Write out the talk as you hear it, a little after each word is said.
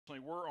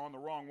unfortunately, we're on the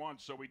wrong one,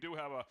 so we do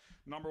have a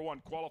number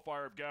 1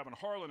 qualifier of Gavin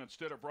Harlien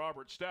instead of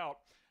Robert Stout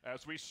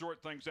as we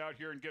sort things out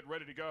here and get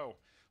ready to go.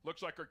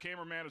 Looks like our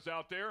cameraman is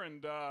out there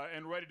and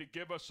ready to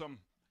give us some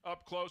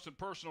up close and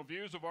personal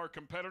views of our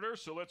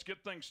competitors. So let's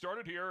get things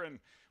started here, and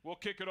we'll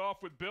kick it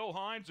off with Bill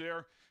Hynes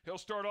there. He'll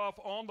start off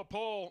on the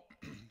pole.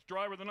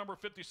 Driver, the number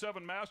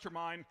 57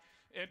 Mastermind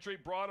entry,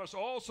 brought us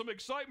all some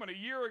excitement a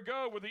year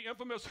ago with the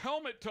infamous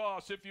helmet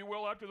toss, if you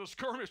will, after the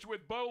skirmish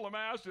with Bo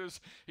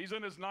Lamassas. He's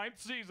in his 9th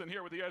season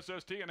here with the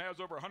SST and has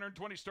over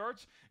 120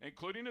 starts,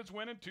 including his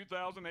win in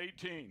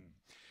 2018.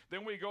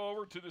 Then we go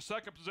over to the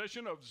second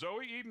position of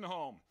Zoey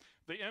Edenholm,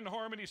 the In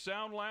Harmony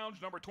Sound Lounge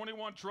number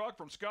 21 truck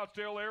from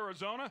Scottsdale,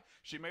 Arizona.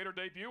 She made her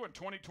debut in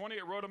 2020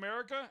 at Road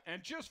America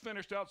and just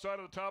finished outside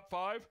of the top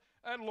 5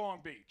 at Long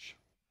Beach.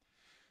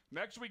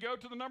 Next we go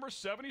to the number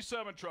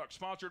 77 truck,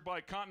 sponsored by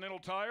Continental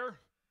Tire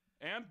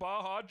and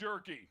Baja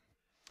Jerky.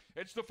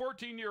 It's the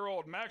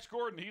 14-year-old Max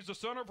Gordon. He's the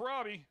son of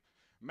Robbie.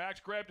 Max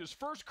grabbed his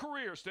first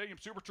career Stadium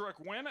Super Truck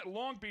win at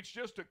Long Beach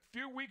just a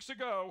few weeks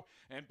ago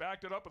and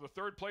backed it up with a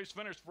 3rd place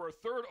finish for a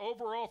 3rd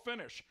overall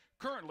finish,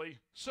 currently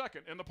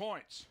 2nd in the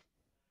points.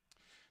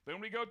 Then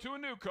we go to a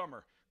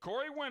newcomer,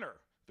 Cory Winner,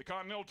 the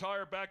Continental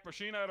Tire back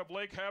machine out of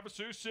Lake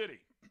Havasu City.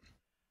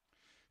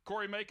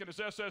 Cory making his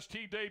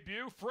SST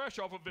debut, fresh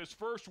off of his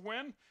first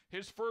win,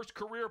 his first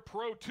career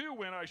Pro 2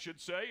 win, I should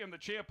say, in the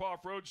Champ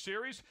Off-Road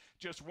Series,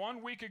 just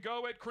 1 week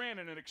ago at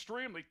Crandon, an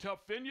extremely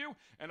tough venue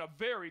and a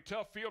very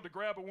tough field to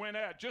grab a win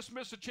at. Just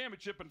missed the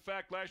championship, in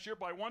fact, last year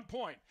by 1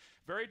 point.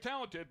 Very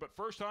talented, but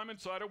first time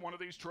inside of one of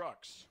these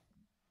trucks.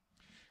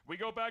 We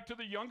go back to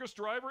the youngest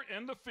driver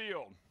in the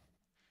field.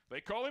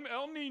 They call him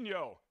El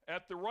Nino.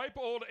 At the ripe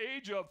old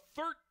age of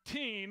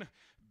 13,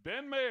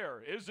 Ben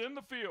Maier is in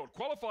the field,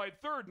 qualified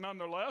 3rd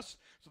nonetheless.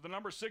 So the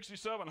number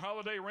 67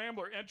 Holiday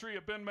Rambler entry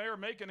of Ben Maier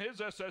making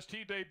his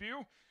SST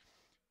debut.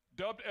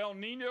 Dubbed El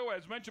Nino,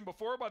 as mentioned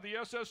before, by the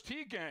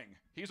SST gang.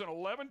 He's an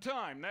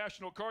 11-time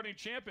national karting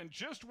champion,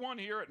 just won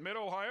here at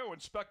Mid-Ohio in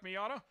Spec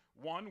Miata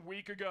 1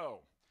 week ago.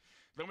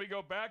 Then we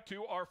go back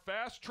to our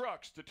fast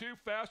trucks, the 2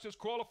 fastest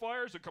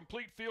qualifiers, a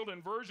complete field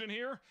inversion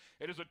here.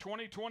 It is a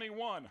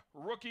 2021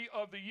 Rookie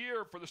of the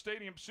Year for the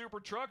Stadium Super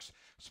Trucks,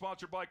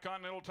 sponsored by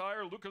Continental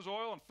Tire, Lucas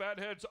Oil, and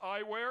Fatheads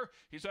Eyewear.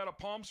 He's out of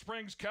Palm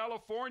Springs,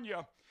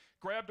 California.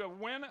 Grabbed a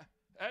win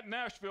at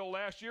Nashville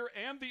last year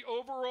and the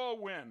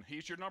overall win.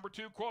 He's your number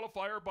 2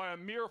 qualifier by a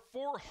mere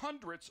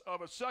 0.04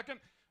 of a second.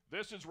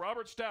 This is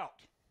Robert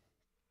Stout.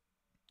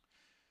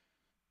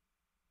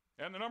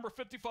 And the number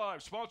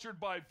 55, sponsored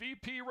by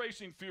VP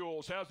Racing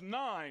Fuels, has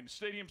 9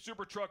 Stadium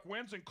Super Truck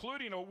wins,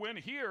 including a win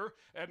here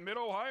at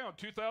Mid-Ohio in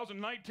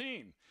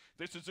 2019.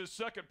 This is his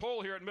 2nd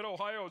pole here at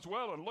Mid-Ohio as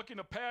well, and looking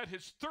to pad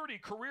his 30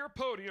 career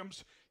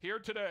podiums here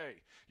today.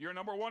 Your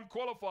number 1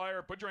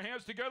 qualifier, put your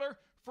hands together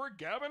for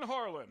Gavin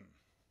Harlien.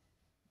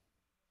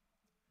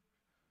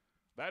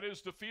 That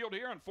is the field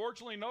here.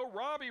 Unfortunately, no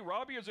Robbie.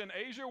 Robbie is in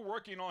Asia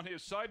working on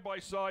his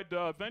side-by-side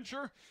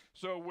venture.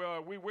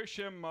 So we wish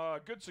him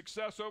good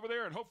success over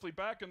there and hopefully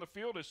back in the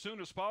field as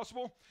soon as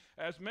possible.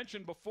 As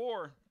mentioned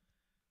before,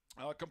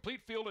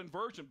 complete field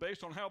inversion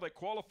based on how they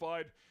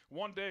qualified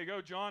 1 day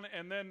ago, John.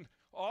 And then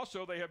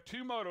also they have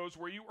 2 motos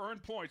where you earn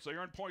points. They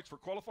earned points for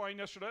qualifying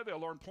yesterday.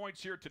 They'll earn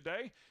points here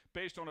today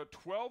based on a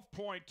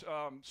 12-point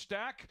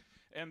stack.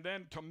 And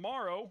then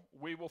tomorrow,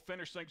 we will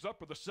finish things up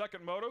with the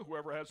 2nd moto.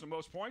 Whoever has the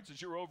most points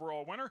is your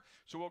overall winner.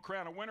 So we'll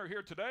crown a winner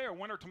here today, a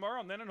winner tomorrow,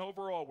 and then an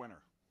overall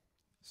winner.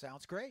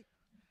 Sounds great.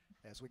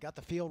 As we got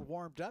the field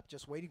warmed up,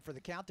 just waiting for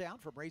the countdown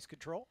from race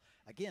control.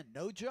 Again,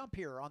 no jump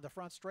here on the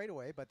front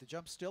straightaway, but the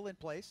jump's still in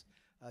place,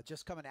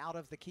 just coming out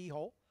of the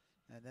keyhole.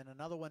 And then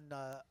another one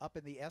up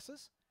in the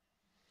S's.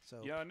 So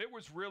yeah, and it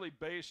was really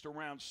based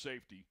around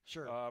safety.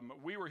 Sure.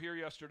 We were here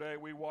yesterday.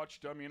 We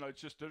watched. I mean,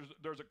 it's just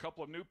there's a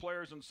couple of new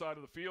players inside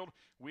of the field.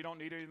 We don't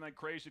need anything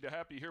crazy to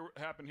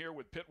happen here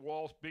with pit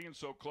walls being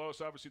so close.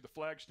 Obviously, the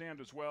flag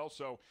stand as well.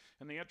 So,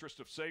 in the interest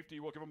of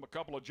safety, we'll give them a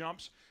couple of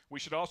jumps. We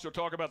should also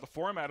talk about the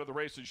format of the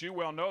race. As you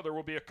well know, there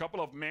will be a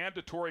couple of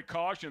mandatory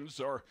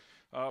cautions or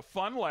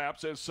fun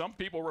laps, as some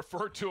people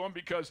refer to them,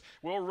 because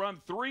we'll run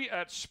 3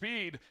 at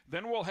speed.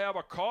 Then we'll have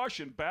a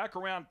caution back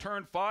around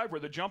turn 5 where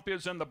the jump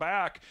is in the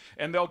back,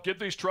 and they'll give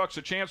these trucks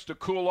a chance to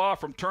cool off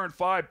from turn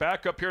 5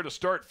 back up here to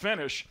start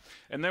finish.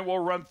 And then we'll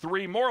run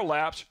 3 more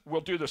laps.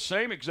 We'll do the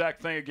same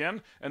exact thing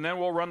again, and then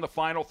we'll run the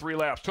final 3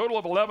 laps. Total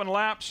of 11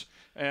 laps,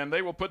 and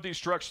they will put these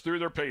trucks through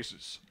their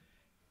paces.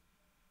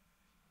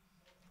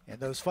 And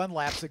those fun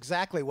laps,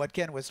 exactly what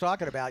Ken was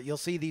talking about. You'll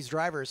see these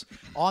drivers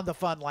on the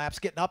fun laps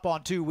getting up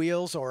on 2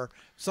 wheels, or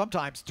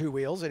sometimes 2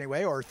 wheels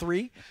anyway, or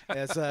 3,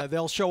 as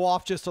they'll show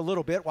off just a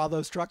little bit while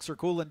those trucks are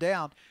cooling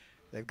down.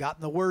 They've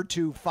gotten the word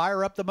to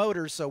fire up the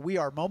motors, so we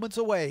are moments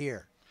away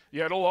here.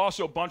 Yeah, it'll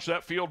also bunch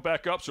that field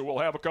back up, so we'll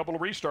have a couple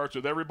of restarts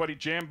with everybody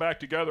jammed back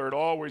together. It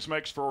always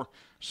makes for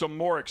some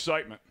more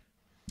excitement.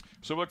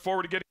 So look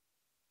forward to getting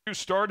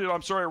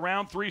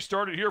Round 3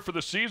 started here for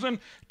the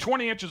season.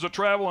 20 inches of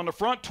travel in the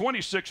front,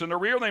 26 in the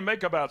rear. They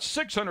make about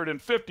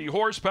 650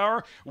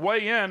 horsepower,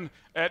 weigh in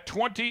at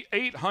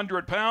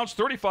 2,800 pounds,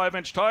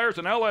 35-inch tires,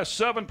 an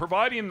LS7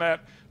 providing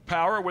that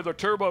power with a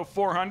turbo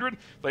 400.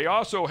 They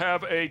also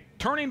have a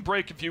turning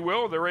brake, if you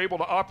will. They're able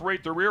to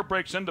operate the rear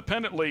brakes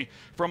independently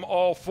from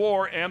all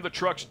four, and the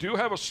trucks do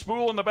have a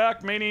spool in the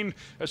back, meaning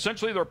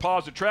essentially they're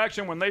positive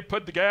traction. When they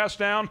put the gas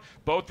down,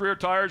 both rear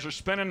tires are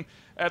spinning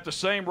at the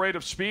same rate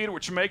of speed,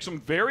 which makes them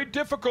very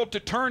difficult to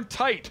turn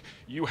tight.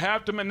 You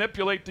have to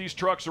manipulate these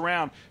trucks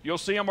around. You'll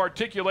see them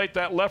articulate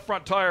that left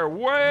front tire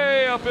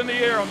way up in the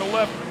air on the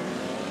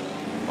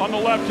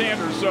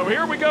left-hander. So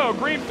here we go,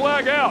 green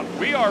flag out.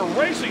 We are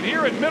racing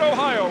here in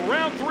Mid-Ohio,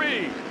 round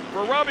 3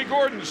 for Robbie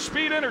Gordon's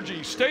Speed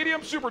Energy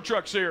Stadium Super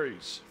Truck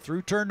Series.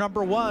 Through turn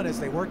number 1 as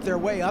they work their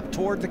way up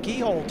toward the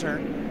keyhole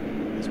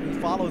turn. As we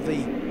follow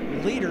the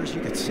leaders,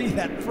 you can see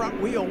that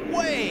front wheel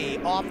way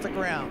off the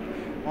ground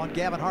on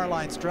Gavin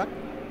Harlien's truck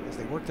as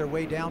they work their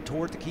way down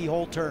toward the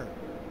keyhole turn.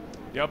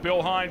 Yeah,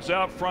 Bill Hynes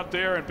out front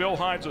there, and Bill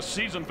Hynes, a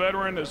seasoned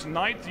veteran, his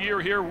 9th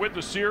year here with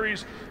the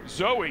series.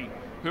 Zoey,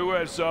 who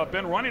has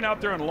been running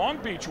out there in Long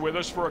Beach with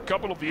us for a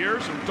couple of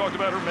years, and we talked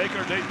about her making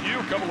her debut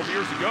a couple of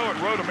years ago at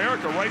Road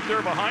America right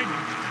there behind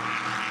him.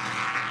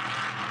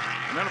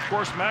 And then, of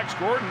course, Max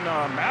Gordon.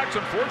 Max,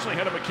 unfortunately,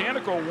 had a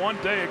mechanical one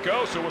day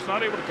ago, so was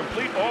not able to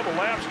complete all the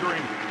laps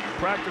during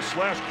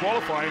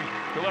practice/qualifying.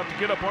 He'll have to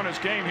get up on his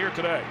game here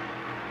today.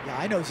 Yeah,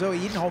 I know Zoey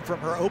Edenholm from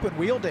her open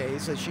wheel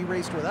days as she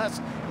raced with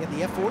us in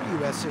the F4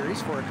 US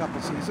Series for a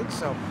couple seasons.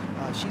 So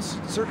she's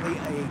certainly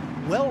a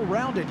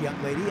well-rounded young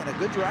lady and a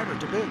good driver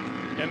to boot.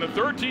 And the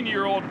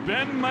 13-year-old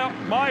Ben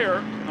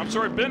Maier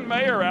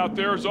out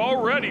there is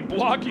already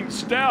blocking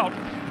Stout.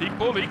 He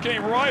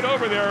came right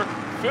over there,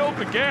 filled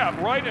the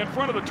gap right in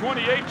front of the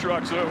 28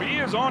 truck. So he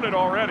is on it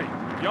already.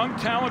 Young,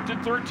 talented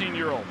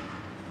 13-year-old.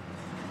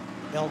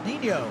 El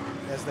Nino,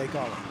 as they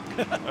call him.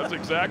 That's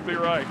exactly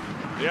right.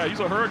 Yeah, he's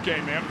a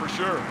hurricane, man, for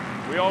sure.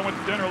 We all went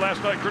to dinner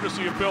last night,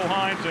 courtesy of Bill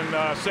Hynes,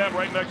 and sat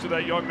right next to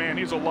that young man.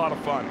 He's a lot of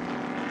fun.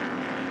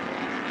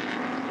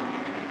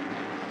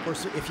 Of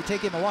course, if you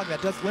take him along,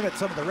 that does limit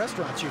some of the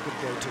restaurants you can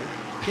go to.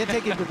 Can't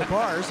take him to the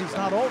bars. He's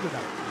not old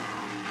enough.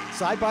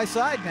 Side by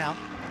side now,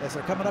 as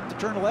they're coming up to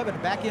turn 11,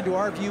 back into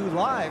our view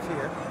live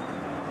here,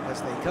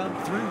 as they come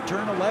through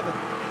turn 11.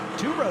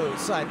 2 rows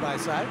side by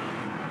side.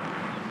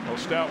 Well,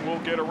 Stout will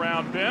get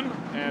around Ben,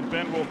 and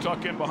Ben will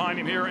tuck in behind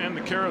him here in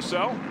the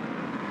carousel.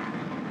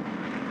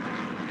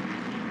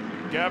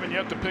 Gavin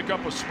yet to pick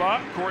up a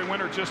spot. Cory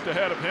Winner just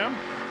ahead of him.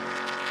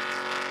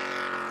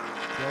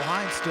 Bill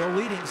Hynes still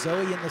leading.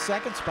 Zoey in the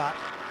 2nd spot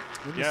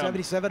in the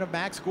 77 of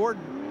Max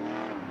Gordon.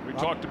 We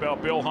talked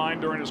about Bill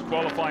Hynes during his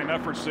qualifying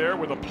efforts there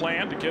with a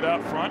plan to get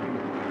out front. And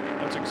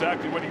that's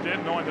exactly what he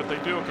did, knowing that they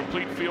do a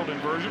complete field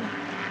inversion.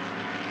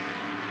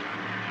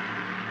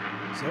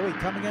 Zoey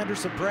coming under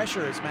some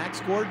pressure as Max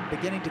Gordon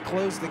beginning to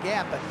close the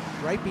gap, but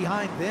right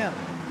behind them,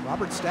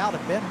 Robert Stout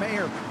and Ben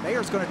Maier.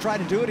 Maier's going to try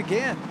to do it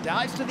again.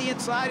 Dives to the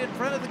inside in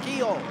front of the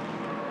keyhole.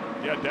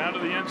 Yeah, down to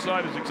the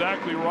inside is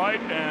exactly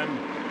right, and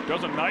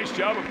does a nice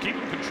job of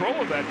keeping control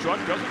of that truck.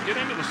 Doesn't get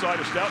into the side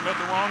of Stout.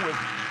 Nothing wrong with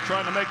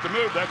trying to make the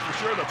move, that's for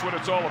sure. That's what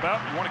it's all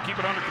about. You want to keep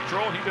it under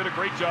control. He did a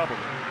great job of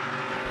it.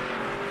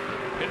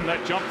 Hitting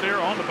that jump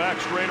there on the back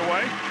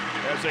straightaway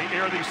as they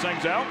air these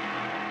things out.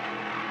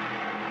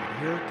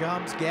 Here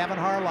comes Gavin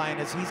Harlien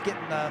as he's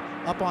getting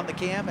up on the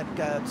cam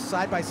and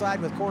side by side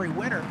with Cory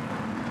Winner.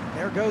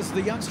 There goes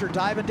the youngster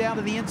diving down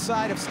to the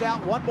inside of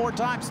Stout one more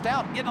time.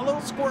 Stout getting a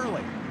little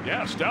squirrely.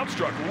 Yeah, Stout's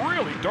truck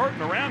really darting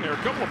around there. A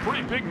couple of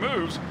pretty big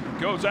moves.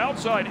 Goes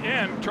outside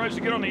in, tries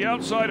to get on the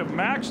outside of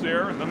Max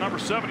there, the number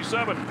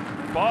 77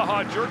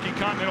 Baja Jerky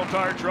Continental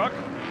Tire truck.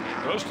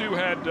 Those two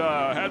had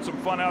some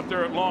fun out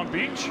there at Long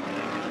Beach.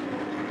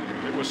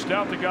 It was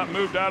Stout that got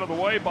moved out of the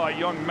way by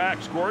young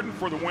Max Gordon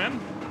for the win.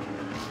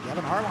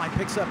 Gavin Harlien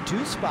picks up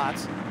 2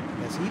 spots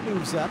as he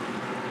moves up.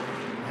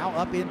 Now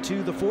up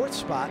into the 4th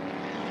spot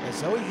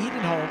as Zoey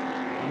Edenholm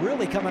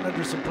really coming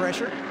under some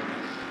pressure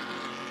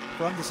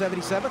from the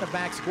 77 of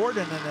Max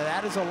Gordon, and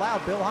that has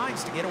allowed Bill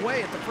Hynes to get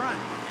away at the front.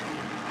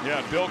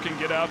 Yeah, Bill can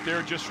get out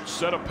there, just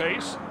set a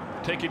pace,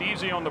 take it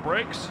easy on the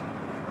brakes.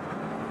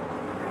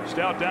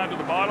 Stout down to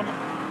the bottom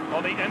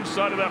on the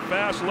inside of that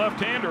fast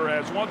left-hander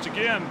as once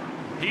again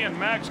he and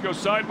Max go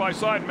side by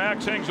side.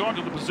 Max hangs on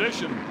to the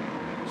position.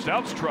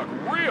 Stout's truck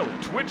really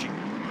twitching.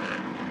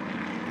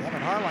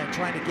 Gavin Harlien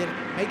trying to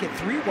make it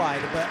 3 wide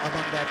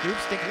among that group,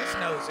 stick his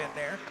nose in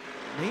there.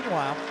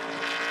 Meanwhile,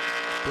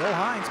 Bill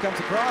Hynes comes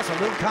across, a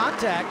little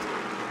contact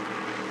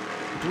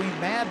between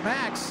Mad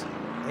Max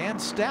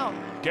and Stout.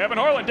 Gavin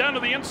Harlien down to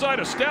the inside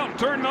of Stout,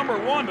 turn number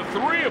 1. The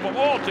 3 of them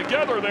all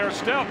together there.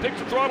 Stout picks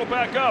the throttle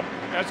back up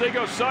as they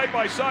go side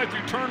by side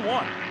through turn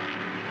 1.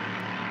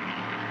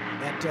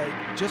 And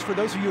just for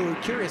those of you who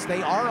are curious,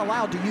 they are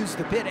allowed to use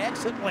the pit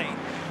exit lane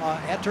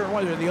at turn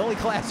 1. They're the only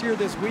class here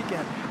this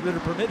weekend that are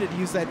permitted to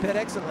use that pit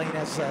exit lane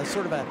as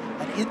sort of an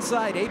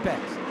inside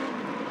apex.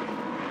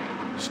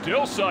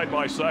 Still side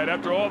by side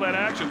after all that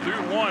action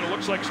through 1. It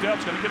looks like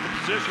Stout's going to get the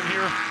position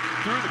here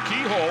through the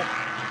keyhole.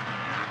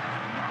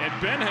 And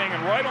Ben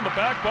hanging right on the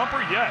back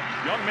bumper yet.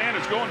 Young man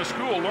is going to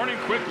school, learning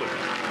quickly.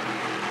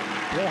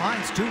 Bill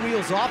Hynes 2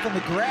 wheels off in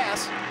the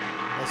grass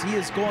as he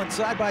is going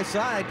side by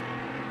side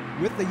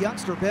with the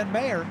youngster Ben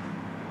Maier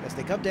as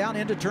they come down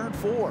into turn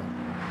 4.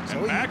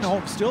 Zoey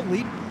Edenholm still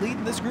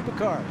leading this group of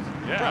cars.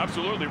 Yeah,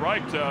 absolutely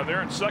right.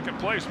 They're in second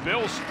place.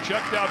 Bill's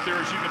checked out there,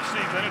 as you can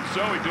see. Then it's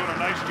Zoey doing a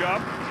nice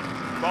job.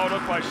 Followed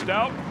up by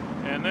Stout.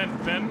 And then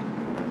Ben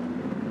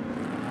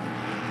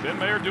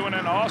Maier doing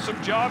an awesome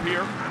job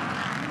here.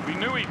 We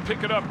knew he'd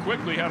pick it up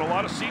quickly. Had a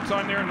lot of seat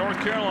time there in North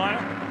Carolina,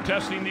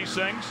 testing these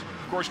things.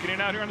 Of course,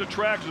 getting out here on the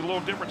tracks is a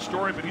little different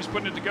story, but he's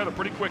putting it together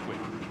pretty quickly.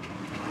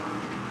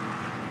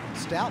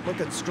 Stout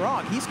looking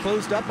strong. He's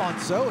closed up on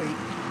Zoey,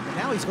 and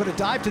now he's going to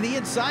dive to the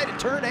inside at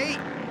turn 8.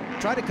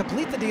 Try to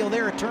complete the deal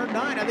there at turn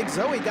 9. I think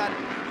Zoey got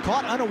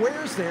caught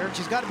unawares there, and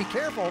she's got to be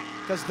careful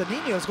because the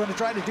Nino is going to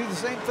try to do the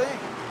same thing.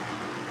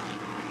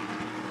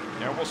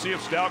 Yeah, we'll see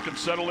if Stout can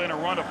settle in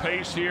and run a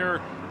pace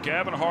here.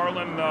 Gavin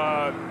Harlien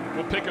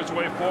will pick his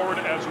way forward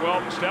as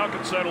well. Stout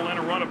can settle in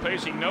and run a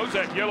pace. He knows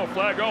that yellow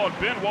flag. Oh, and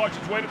Ben walks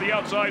his way to the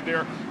outside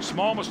there.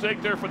 Small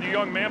mistake there for the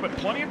young man, but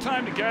plenty of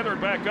time to gather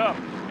it back up.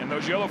 And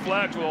those yellow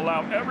flags will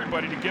allow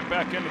everybody to get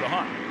back into the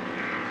hunt.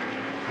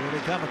 Here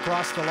they come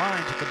across the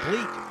line to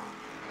complete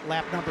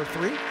lap number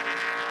 3.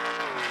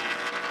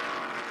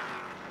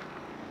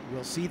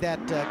 We'll see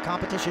that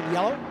competition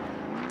yellow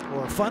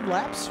or fun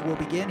laps will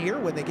begin here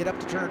when they get up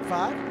to turn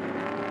 5.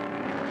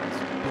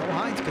 Bill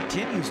Hynes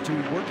continues to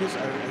work his,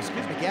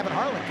 Gavin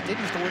Harlien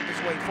continues to work his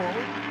way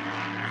forward.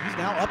 He's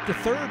now up to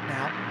 3rd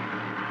now.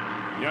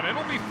 Yeah, and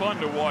it'll be fun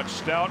to watch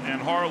Stout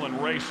and Harlien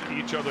race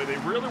each other. They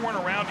really weren't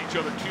around each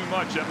other too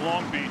much at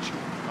Long Beach.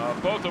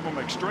 Both of them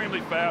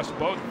extremely fast,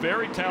 both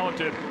very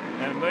talented,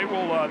 and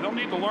they'll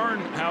need to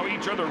learn how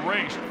each other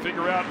race,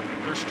 figure out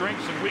their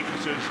strengths and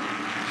weaknesses,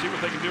 see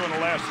what they can do in the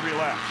last 3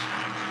 laps.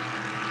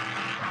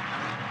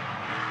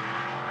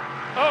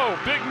 Oh,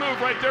 big move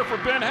right there for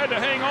Ben. Had to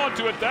hang on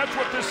to it. That's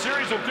what this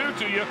series will do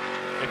to you.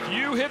 If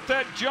you hit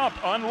that jump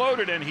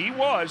unloaded, and he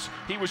was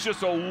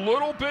just a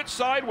little bit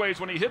sideways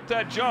when he hit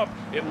that jump.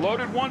 It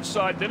loaded one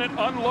side, then it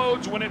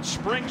unloads when it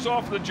springs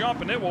off the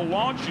jump, and it will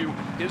launch you.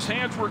 His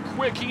hands were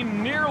quick. He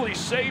nearly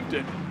saved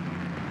it,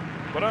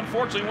 but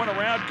unfortunately went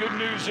around. Good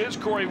news is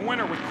Cory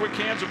Winner with quick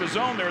hands of his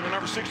own there, the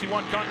number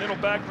 61 Continental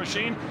back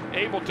machine,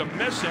 able to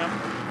miss him.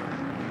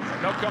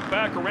 They'll come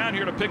back around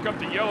here to pick up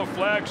the yellow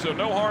flag, so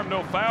no harm,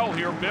 no foul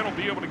here. Ben will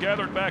be able to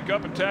gather it back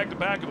up and tag the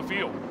back of the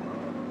field.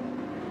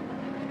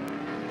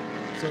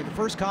 So the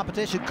first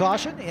competition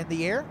caution in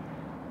the air.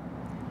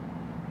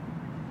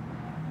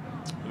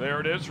 There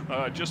it is,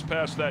 just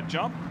past that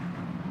jump.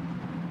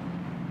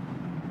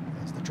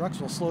 As the trucks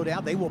will slow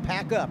down, they will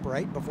pack up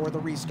right before the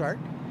restart.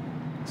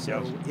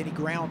 So yes, any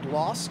ground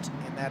lost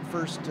in that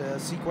first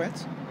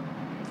sequence.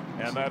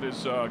 And that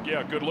is,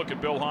 yeah, good look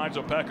at Bill Hynes.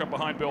 I'll pack up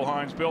behind Bill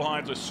Hynes. Bill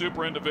Hynes, a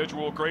super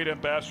individual, great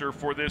ambassador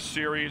for this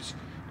series.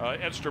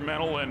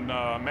 Instrumental in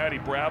Maddie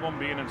Brabham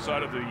being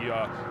inside of the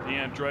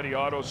Andretti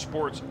Auto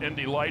Sports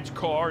Indy Lights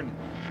car. And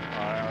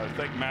I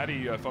think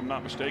Maddie, if I'm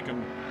not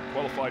mistaken,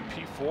 qualified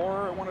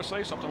P4, I want to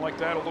say, something like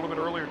that a little bit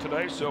earlier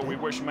today. So we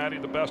wish Maddie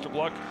the best of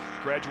luck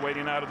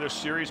graduating out of this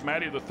series.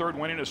 Maddie, the 3rd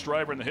winningest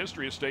driver in the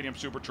history of Stadium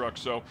Super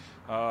Trucks. So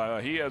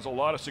he has a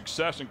lot of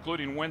success,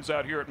 including wins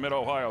out here at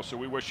Mid-Ohio. So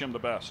we wish him the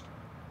best.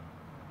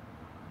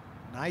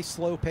 Nice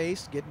slow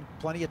pace, getting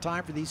plenty of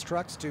time for these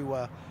trucks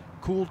to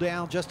cool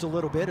down just a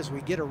little bit as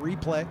we get a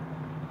replay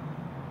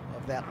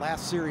of that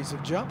last series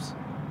of jumps.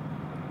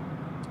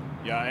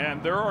 Yeah,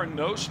 and there are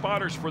no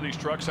spotters for these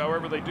trucks.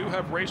 However, they do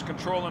have race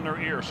control in their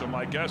ear. So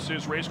my guess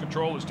is race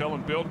control is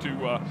telling Bill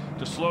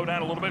to slow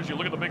down a little bit. As you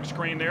look at the big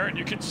screen there, and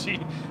you can see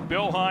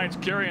Bill Hynes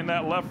carrying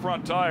that left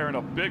front tire in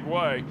a big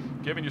way,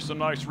 giving you some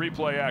nice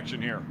replay action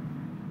here.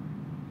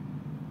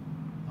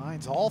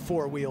 Hynes all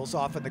 4 wheels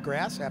off in the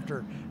grass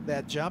after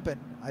that jump, and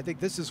I think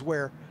this is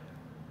where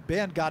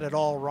Ben got it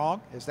all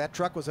wrong, as that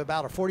truck was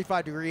about a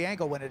 45-degree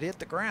angle when it hit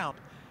the ground.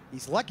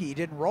 He's lucky he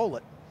didn't roll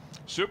it.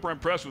 Super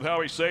impressed with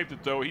how he saved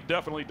it, though. He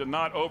definitely did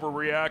not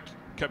overreact,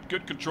 kept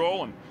good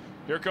control, and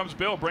here comes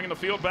Bill bringing the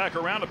field back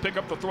around to pick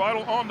up the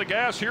throttle on the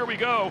gas. Here we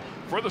go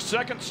for the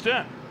 2nd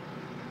stint.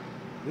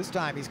 This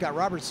time he's got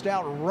Robert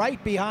Stout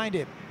right behind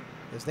him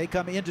as they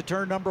come into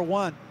turn number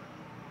 1. And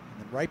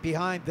then right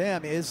behind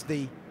them is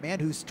the man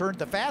who's turned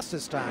the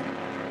fastest time,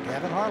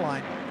 Gavin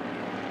Harlien.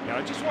 Yeah,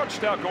 I just watched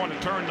Stout going to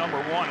turn number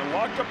 1 and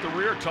locked up the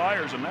rear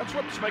tires, and that's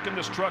what's making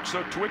this truck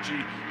so twitchy.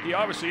 He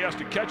obviously has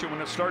to catch it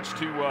when it starts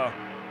to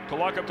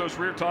lock up those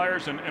rear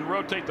tires and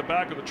rotate the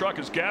back of the truck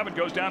as Gavin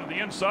goes down to the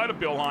inside of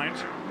Bill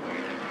Hynes.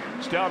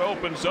 Stout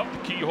opens up the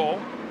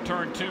keyhole,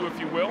 turn 2 if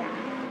you will.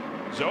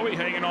 Zoey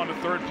hanging on to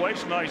 3rd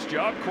place, nice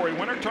job. Cory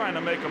Winner trying to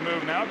make a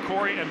move now.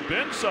 Cory and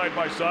Ben side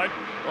by side.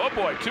 Oh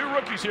boy, 2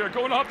 rookies here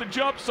going off the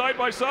jump side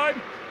by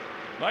side.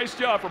 Nice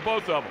job for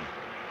both of them.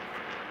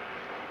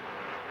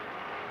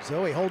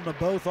 Zoey holding them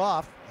both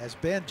off as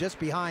Ben just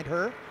behind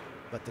her,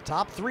 but the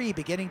top 3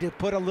 beginning to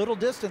put a little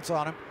distance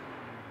on him.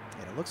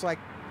 And it looks like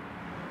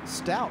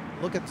Stout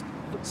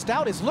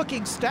is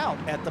looking stout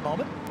at the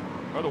moment.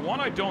 Well, the one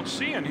I don't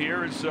see in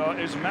here is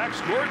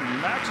Max Gordon.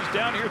 Max is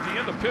down here at the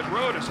end of pit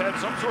road, has had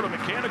some sort of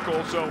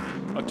mechanical, so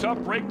a tough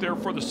break there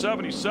for the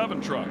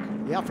 77 truck.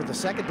 Yeah, for the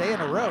second day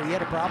in a row. He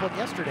had a problem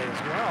yesterday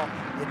as well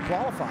in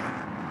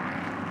qualifying.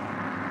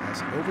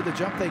 As over the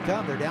jump they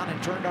come, they're down in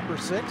turn number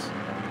 6.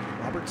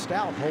 Robert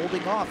Stout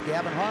holding off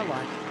Gavin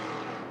Harlien.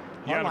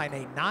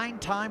 Harlien, a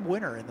 9-time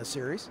winner in the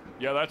series.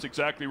 Yeah, that's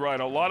exactly right.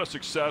 A lot of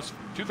success.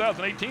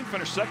 2018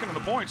 finished second in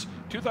the points.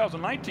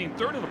 2019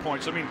 third in the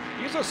points. I mean,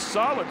 he's a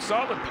solid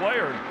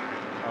player.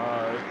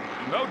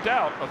 No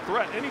doubt a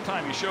threat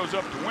anytime he shows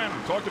up to win.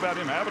 We talked about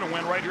him having a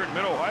win right here at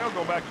Mid-Ohio,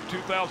 go back to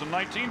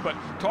 2019. But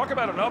talk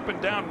about an up and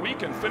down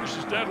weekend.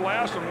 Finishes dead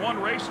last in one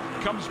race,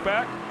 comes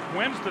back,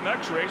 wins the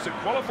next race, and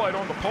qualified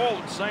on the pole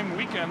the same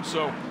weekend.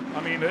 So,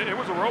 I mean, it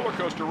was a roller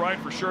coaster ride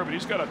for sure, but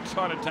he's got a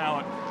ton of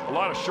talent. A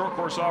lot of short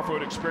course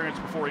off-road experience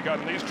before he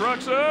got in these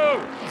trucks.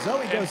 Oh!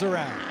 Zoey goes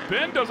around.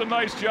 Ben does a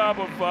nice job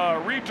of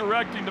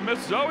redirecting to Miss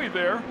Zoey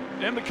there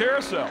in the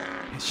carousel.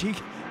 She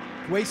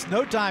wastes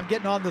no time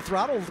getting on the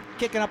throttle,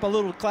 kicking up a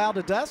little cloud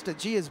of dust, and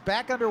she is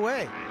back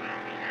underway.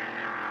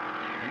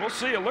 And we'll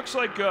see. It looks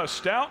like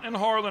Stout and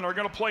Harlien are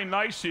going to play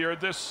nice here,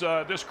 this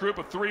group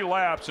of 3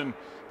 laps, and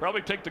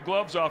probably take the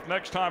gloves off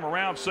next time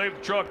around, save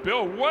the truck.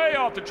 Bill way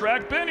off the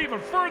track. Ben even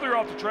further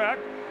off the track.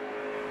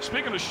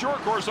 Speaking of short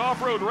course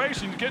off-road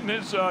racing, he's getting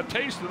his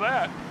taste of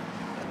that.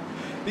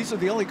 These are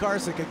the only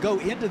cars that could go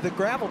into the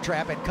gravel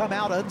trap and come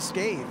out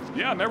unscathed.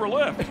 Yeah, never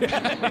lift.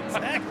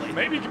 Exactly.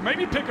 Maybe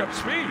pick up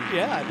speed.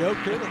 Yeah,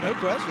 no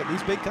question.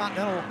 These big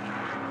Continental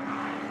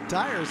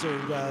tires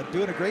are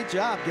doing a great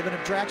job giving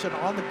him traction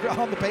on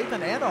the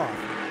pavement and off.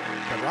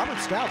 But Robert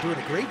Stout doing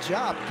a great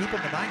job keeping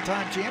the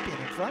 9-time champion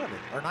in front of him,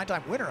 or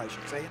 9-time winner, I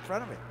should say, in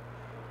front of him.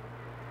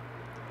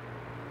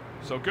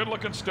 So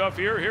good-looking stuff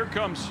here. Here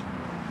comes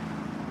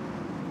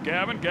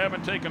Gavin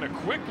taking a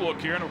quick look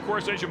here, and of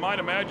course, as you might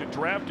imagine,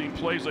 drafting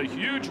plays a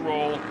huge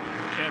role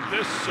in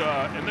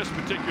this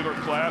particular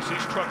class.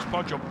 These trucks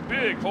punch a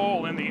big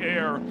hole in the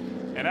air,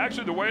 and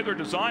actually the way they're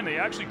designed, they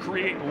actually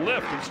create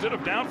lift. Instead of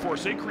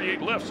downforce, they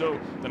create lift. So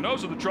the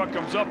nose of the truck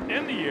comes up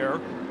in the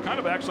air, kind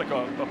of acts like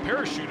a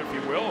parachute, if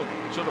you will.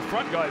 So the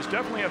front guys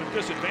definitely have a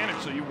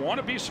disadvantage. So you want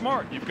to be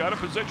smart. You've got to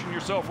position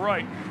yourself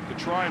right to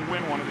try and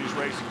win one of these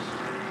races.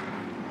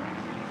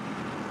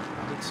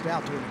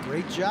 Stout doing a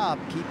great job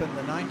keeping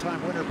the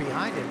 9-time winner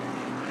behind him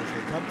as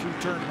they come through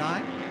turn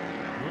 9.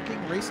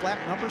 Working race lap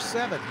number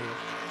 7 here.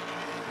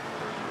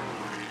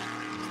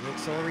 As they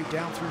accelerate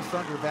down through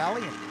Thunder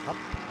Valley and up,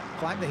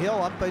 climb the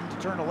hill up into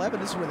turn 11.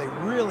 This is where they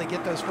really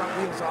get those front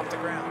wheels off the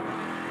ground.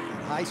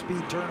 And high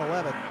speed turn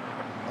 11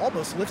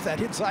 almost lifts that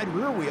inside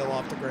rear wheel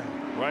off the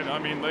ground. Right, I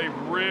mean, they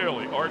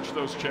really arch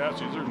those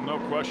chassis. There's no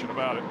question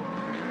about it.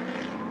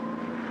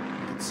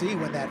 See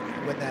when that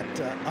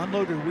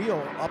unloaded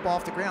wheel up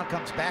off the ground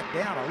comes back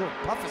down, a little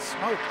puff of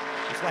smoke.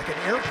 It's like an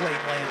airplane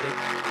landing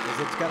as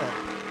it's got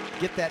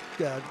to get that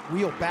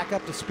wheel back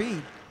up to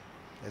speed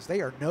as they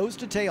are nose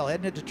to tail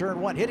heading into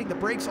turn 1, hitting the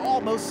brakes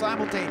almost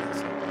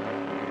simultaneously.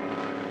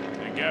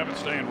 And Gavin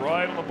staying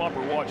right on the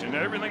bumper, watching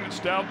everything that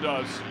Stout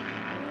does,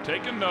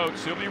 taking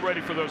notes. He'll be ready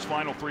for those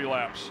final 3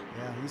 laps.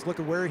 Yeah, he's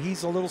looking where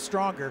he's a little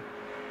stronger,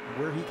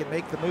 where he can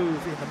make the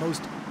move in the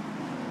most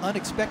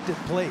unexpected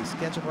place,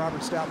 catching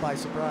Robert Stout by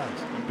surprise.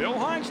 And Bill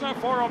Hynes not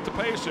far off the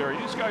pace there.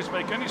 These guys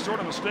make any sort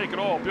of mistake at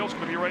all, Bill's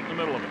going to be right in the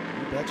middle of it.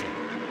 You betcha.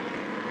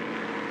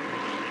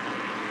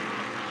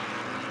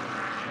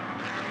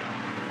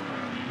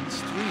 These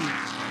 3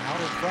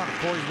 out in front of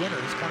Cory Winner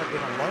has kind of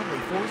been a lonely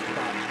force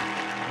spot.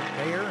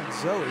 Maier and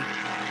Zoey.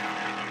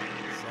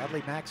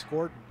 Sadly, Max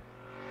Gordon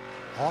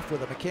off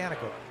with a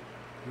mechanical.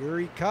 Here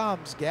he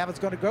comes. Gavin's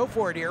going to go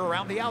for it here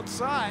around the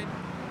outside.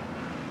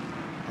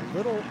 A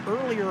little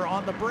earlier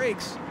on the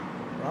brakes.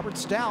 Robert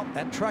Stout,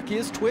 that truck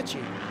is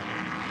twitching.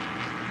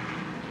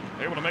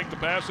 Able to make the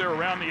pass there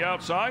around the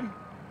outside.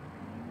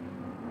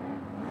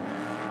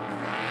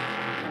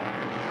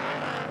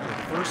 For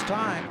the first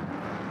time,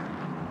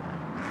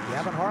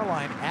 Gavin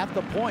Harlien at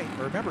the point.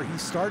 Remember, he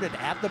started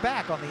at the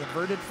back on the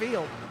inverted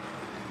field.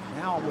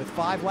 Now with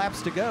 5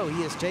 laps to go,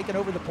 he has taken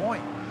over the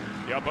point.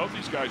 Yeah, both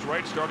these guys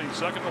right, starting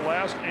second to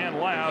last and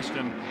last.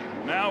 And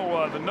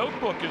now the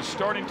notebook is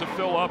starting to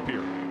fill up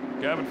here.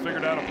 Gavin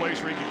figured out a place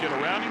where he could get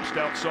around him.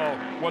 Stout saw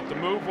what the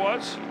move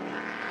was.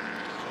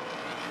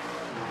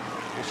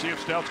 We'll see if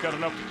Stout's got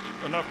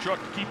enough truck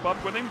to keep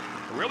up with him.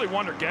 I really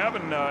wonder,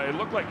 Gavin, it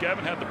looked like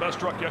Gavin had the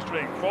best truck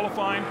yesterday in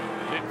qualifying.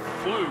 It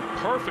flew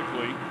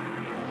perfectly.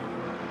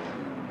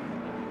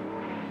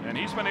 And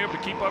he's been able to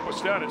keep up with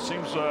Stout. It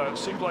seems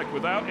like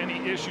without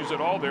any issues at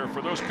all there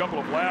for those couple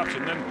of laps.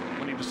 And then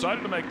when he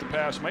decided to make the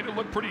pass, made it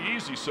look pretty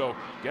easy. So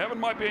Gavin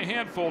might be a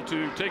handful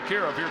to take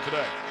care of here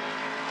today.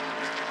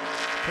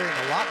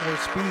 Carrying a lot more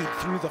speed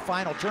through the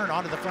final turn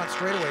onto the front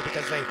straightaway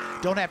because they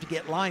don't have to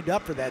get lined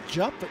up for that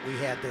jump that we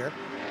had there,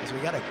 as we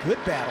got a good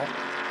battle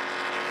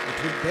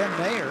between Ben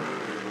Maier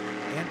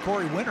and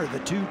Cory Winner, the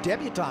 2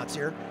 debutantes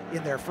here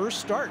in their first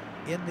start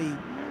in the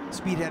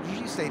Speed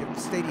Energy Stadium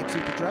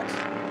Super Trucks.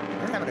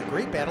 They're having a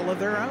great battle of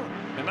their own.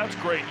 And that's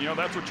great. You know,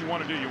 that's what you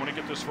want to do. You want to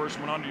get this first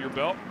one under your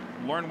belt,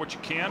 learn what you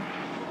can,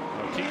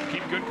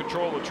 keep good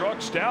control of the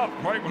truck. Stout,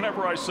 right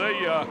whenever I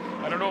say,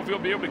 I don't know if he'll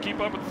be able to keep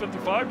up with the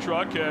 55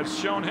 truck, has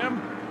shown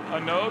him a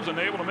nose and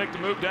able to make the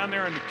move down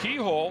there in the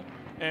keyhole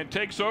and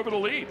takes over the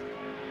lead.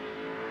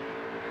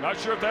 Not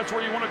sure if that's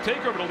where you want to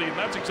take over the lead, and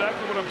that's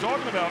exactly what I'm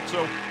talking about.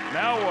 So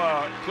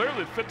now,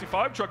 clearly the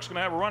 55 truck's going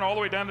to have a run all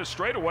the way down this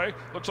straightaway.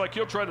 Looks like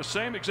he'll try the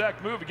same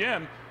exact move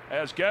again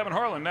as Gavin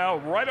Harlien. Now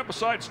right up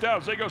beside Stout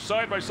as they go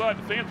side by side.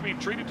 The fans being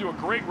treated to a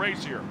great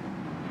race here.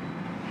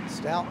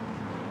 Stout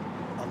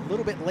a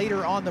little bit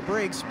later on the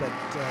brakes, but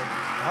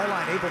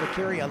Harlien able to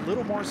carry a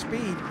little more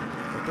speed.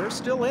 But they're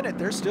still in it.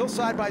 They're still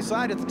side by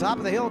side at the top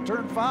of the hill,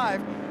 turn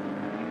 5.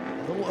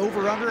 A little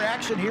over-under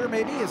action here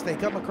maybe as they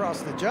come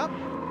across the jump.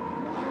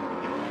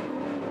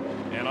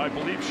 And I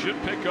believe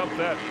should pick up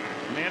that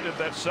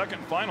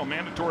second final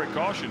mandatory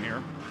caution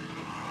here.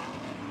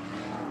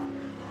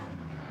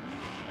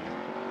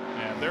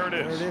 And there it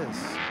is. There it is.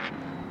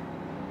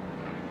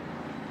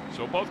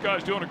 So both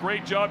guys doing a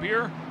great job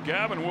here.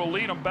 Gavin will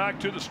lead them back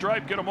to the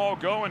stripe, get them all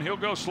going. He'll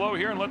go slow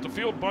here and let the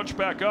field bunch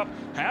back up.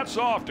 Hats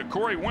off to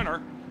Cory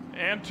Winner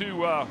and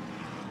to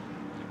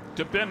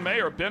Ben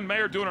Maier. Ben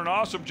Maier doing an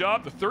awesome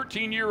job. The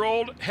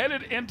 13-year-old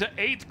headed into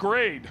 8th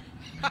grade.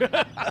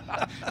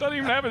 Doesn't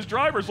even have his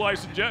driver's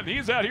license yet, and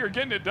he's out here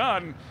getting it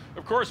done.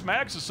 Of course,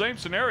 Max, the same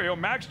scenario.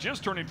 Max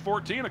just turning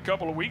 14 a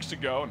couple of weeks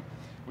ago, and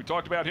we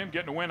talked about him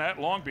getting a win at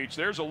Long Beach.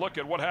 There's a look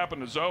at what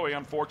happened to Zoey,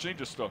 unfortunately.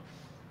 Just a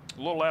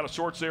little out of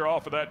sorts there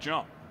off of that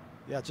jump.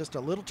 Yeah, just a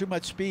little too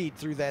much speed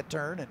through that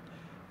turn, and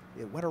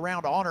it went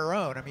around on her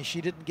own. I mean,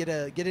 she didn't get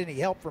any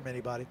help from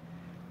anybody.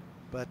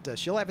 But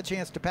she'll have a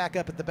chance to pack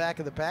up at the back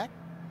of the pack.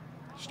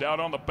 Stout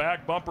on the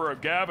back bumper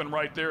of Gavin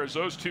right there as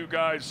those two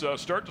guys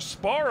start to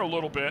spar a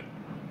little bit.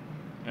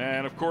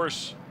 And, of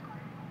course,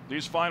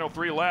 these final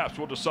 3 laps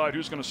will decide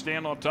who's going to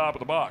stand on top of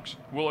the box.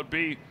 Will it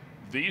be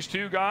these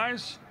two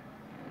guys,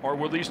 or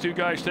will these two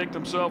guys take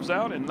themselves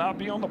out and not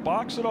be on the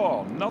box at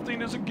all?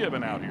 Nothing is a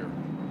given out here.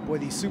 Boy,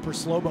 these super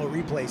slow-mo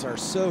replays are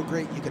so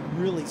great. You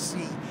can really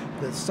see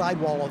the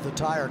sidewall of the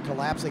tire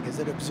collapsing as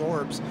it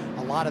absorbs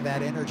a lot of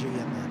that energy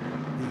and the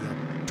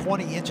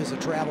 20 inches of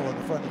travel in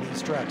the front of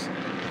these trucks.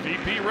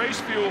 VP Race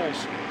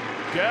Fuels,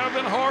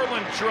 Gavin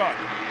Harlien truck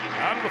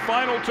out of the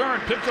final turn,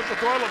 picks up the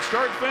throttle at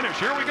start finish.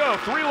 Here we go,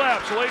 3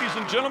 laps, ladies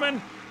and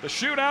gentlemen. The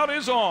shootout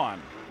is on.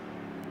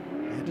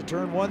 Into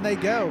turn 1 they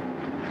go.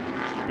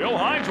 Bill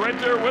Hynes right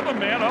there with him,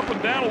 man, up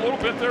and down a little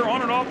bit there,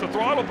 on and off the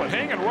throttle, but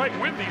hanging right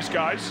with these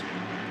guys.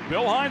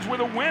 Bill Hynes with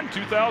a win,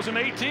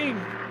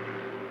 2018.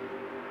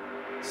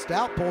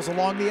 Stout pulls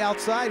along the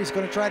outside. He's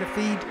going to try to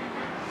feed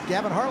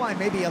Gavin Harlien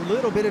maybe a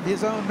little bit of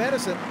his own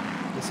medicine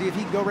to see if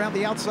he can go around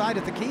the outside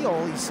at the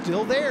keyhole. He's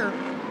still there.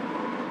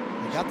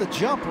 He got the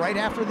jump right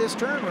after this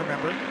turn,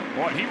 remember.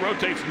 Boy, he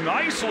rotates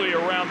nicely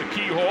around the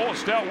keyhole, and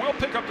Stout will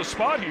pick up the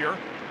spot here.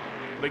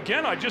 But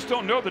again, I just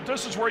don't know that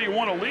this is where you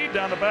want to lead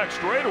down the back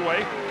straightaway.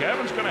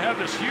 Gavin's going to have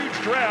this huge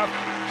draft.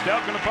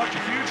 Stout going to punch a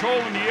huge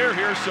hole in the air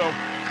here,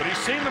 but he's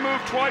seen the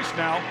move twice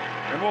now,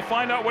 and we'll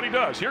find out what he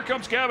does. Here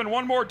comes Gavin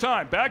one more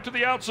time, back to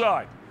the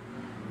outside.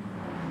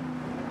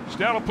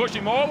 Stout will push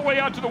him all the way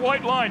out to the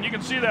white line. You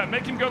can see that,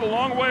 make him go the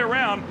long way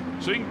around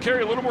so he can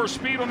carry a little more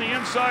speed on the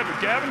inside,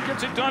 but Gavin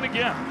gets it done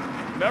again.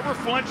 Never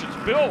flinches.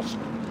 Bill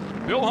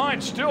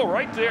Hynes still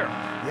right there.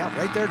 Yeah,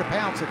 right there to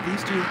pounce if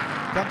these two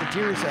come to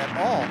tears at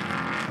all.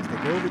 As they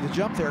go over the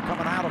jump there,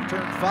 coming out of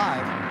turn 5,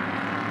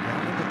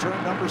 down into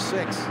turn number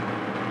 6.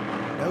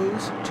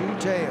 Nose to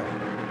tail.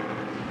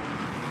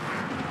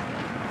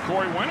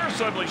 Cory Winner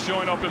suddenly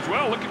showing up as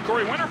well. Look at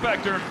Cory Winner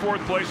back there in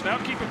 4th place now,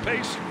 keeping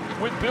pace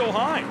with Bill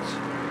Hynes.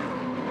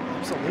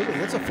 Absolutely.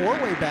 It's a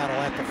 4-way battle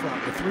at the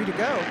front with 3 to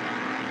go.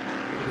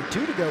 It'll be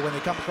 2 to go when they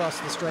come across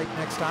the stripe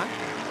next time.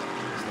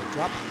 As they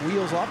drop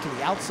wheels off to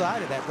the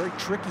outside of that very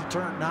tricky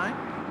turn 9.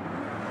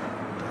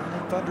 Down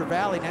in Thunder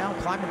Valley now,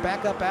 climbing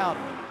back up out.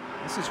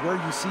 This is where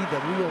you see the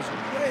wheels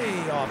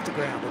way off the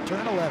ground at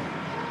turn 11.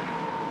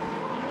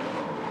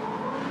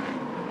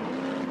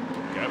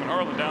 Gavin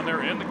Harlien down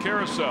there in the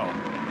carousel.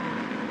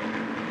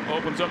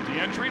 Opens up the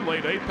entry,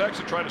 late apex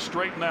to try to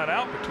straighten that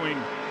out between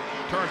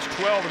turns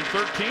 12 and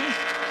 13.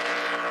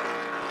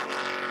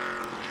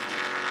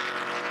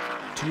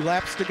 2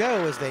 laps to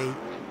go as they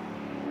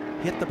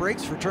hit the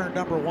brakes for turn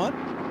number 1.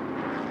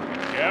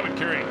 Gavin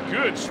carrying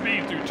good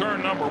speed through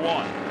turn number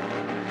 1.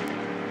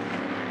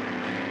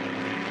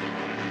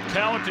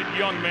 Talented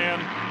young man.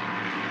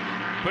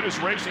 Put his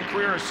racing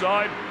career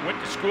aside, went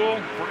to school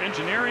for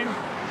engineering,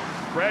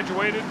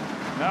 graduated,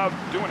 now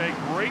doing a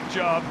great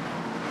job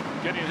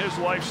getting his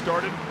life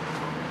started.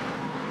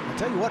 I'll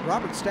tell you what,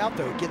 Robert Stout,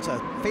 though, gets a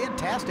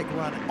fantastic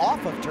run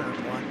off of turn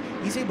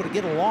 1. He's able to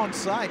get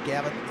alongside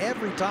Gavin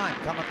every time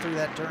coming through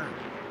that turn.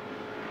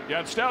 Yeah,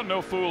 and Stout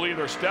no fool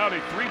either. Stout, a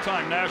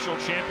 3-time national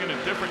champion in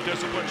different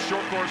disciplines,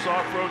 short course,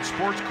 off-road,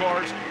 sports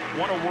cars,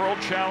 won a World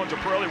Challenge, a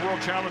Pirelli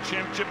World Challenge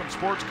Championship in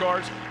sports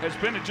cars, has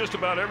been in just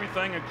about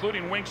everything,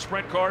 including wing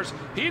sprint cars.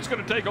 He's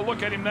going to take a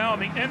look at him now on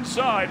the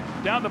inside,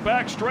 down the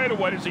back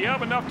straightaway. Does he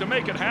have enough to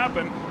make it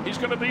happen? He's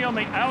going to be on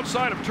the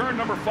outside of turn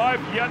number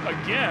 5 yet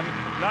again.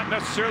 Not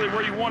necessarily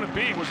where you want to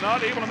be. Was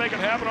not able to make it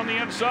happen on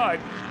the inside.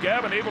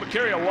 Gavin able to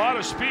carry a lot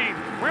of speed.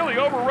 Really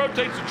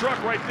over-rotates the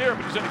truck right there,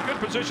 but he's in a good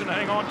position to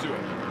hang on to it.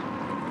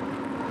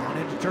 On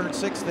into turn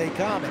 6 they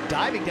come, and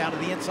diving down to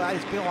the inside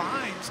is Bill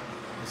Hynes,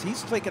 as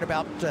he's thinking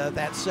about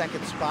that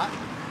second spot.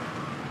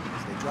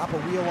 As they drop a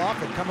wheel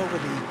off and come over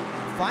the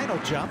final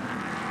jump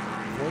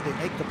before they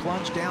make the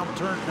plunge down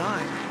turn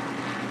 9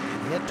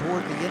 and head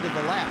toward the end of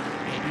the lap.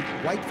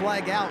 Maybe white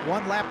flag out,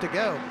 1 lap to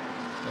go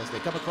as they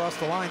come across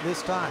the line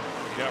this time.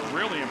 Yeah,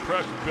 really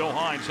impressed with Bill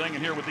Hynes hanging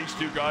here with these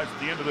 2 guys at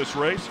the end of this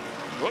race.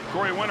 Look,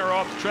 Cory Winner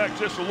off the track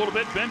just a little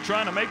bit. Ben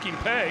trying to make him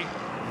pay.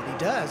 And he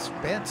does.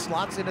 Ben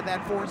slots into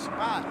that 4th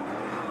spot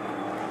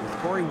with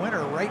Cory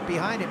Winner right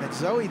behind him, and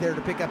Zoey there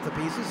to pick up the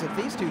pieces if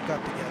these 2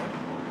 come together.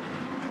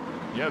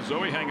 Yeah,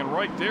 Zoey hanging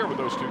right there with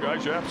those 2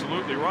 guys. You're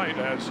absolutely right.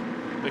 As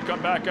they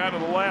come back out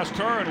of the last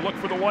turn, look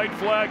for the white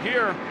flag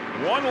here.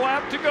 1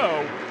 lap to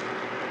go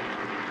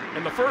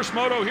in the first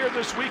moto here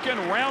this weekend,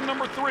 round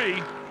number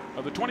 3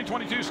 of the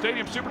 2022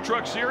 Stadium Super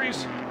Truck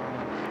Series.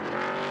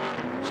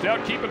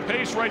 Stout keeping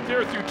pace right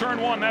there through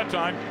turn 1 that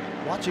time.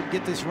 Watch him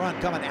get this run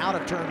coming out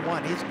of turn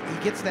 1. He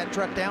gets that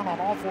truck down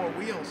on all 4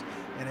 wheels,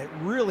 and it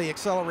really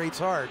accelerates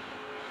hard.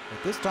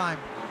 But this time,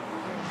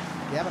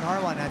 Gavin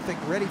Harlien, I think,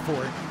 ready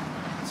for it.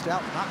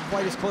 Stout not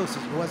quite as close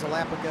as he was a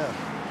lap ago.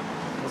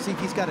 We'll see if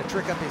he's got a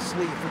trick up his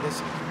sleeve for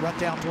this run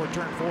down toward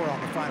turn 4 on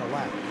the final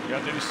lap. Yeah,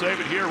 they just save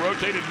it here.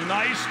 Rotated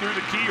nice through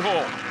the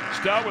keyhole.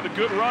 Stout with a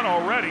good run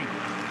already.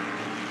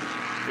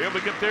 Be able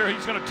to get there.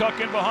 He's going to tuck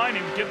in behind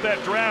him, get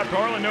that draft.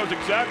 Harlien knows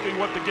exactly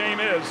what the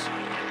game is.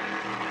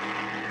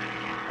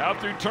 Out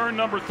through turn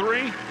number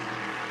 3.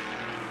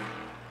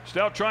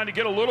 Stout trying to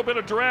get a little bit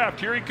of draft.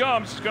 Here he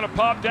comes. He's going to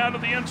pop down to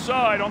the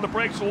inside on the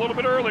brakes a little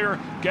bit earlier.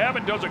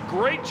 Gavin does a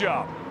great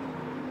job.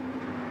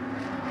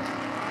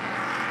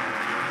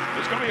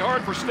 It's going to be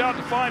hard for Stout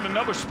to find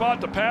another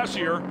spot to pass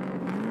here.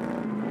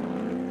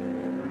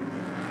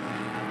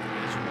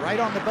 It's right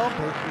on the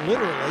bumper,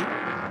 literally.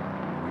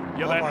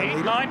 Yeah, that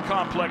 8-9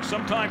 complex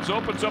sometimes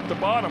opens up the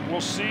bottom.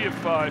 We'll see if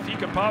he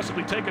can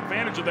possibly take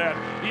advantage of that.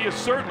 He is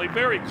certainly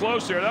very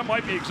close there. That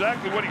might be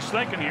exactly what he's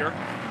thinking here.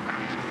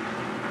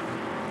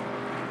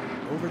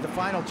 Over the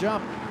final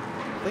jump,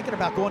 thinking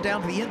about going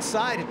down to the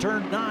inside at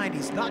turn 9.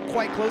 He's not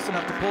quite close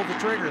enough to pull the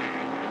trigger.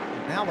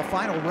 Now the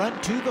final run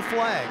to the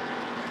flag.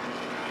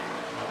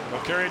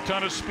 They'll carry a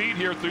ton of speed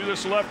here through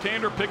this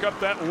left-hander, pick up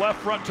that left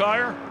front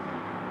tire.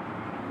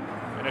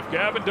 And if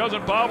Gavin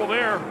doesn't bobble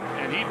there,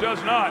 and he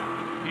does not,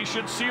 he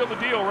should seal the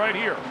deal right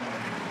here.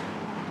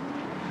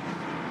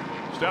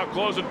 Stout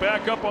closing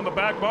back up on the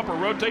back bumper,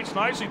 rotates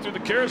nicely through the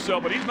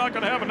carousel, but he's not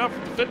going to have enough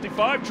for the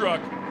 55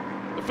 truck.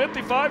 The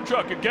 55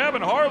 truck, and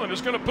Gavin Harlien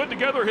is going to put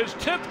together his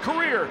 10th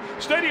career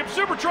Stadium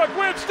Super Truck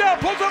win. Stout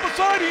pulls up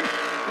beside him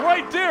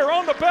right there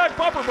on the back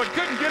bumper, but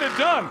couldn't get it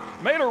done.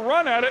 Made a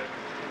run at it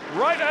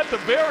right at the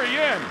very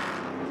end.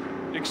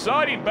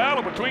 Exciting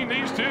battle between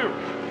these 2.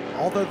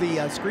 Although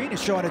the screen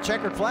is showing a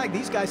checkered flag,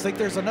 these guys think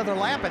there's another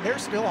lap, and they're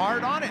still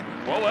hard on it.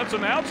 Well, let's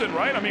announce it,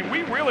 right? I mean,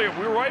 we're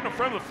right in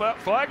front of the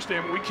flag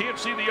stand, but we can't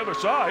see the other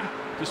side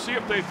to see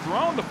if they've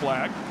thrown the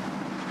flag.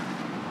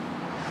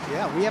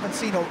 Yeah, we haven't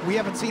seen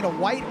a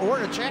white or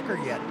a checker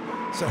yet,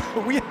 so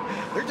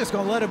they're just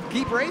going to let them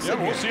keep racing.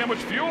 Yeah, we'll see how much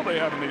fuel they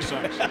have in these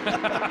things.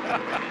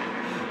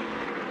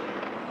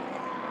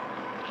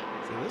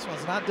 So this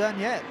one's not done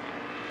yet.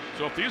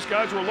 So if these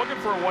guys were looking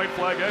for a white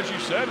flag, as you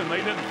said, and they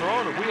didn't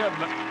throw it, or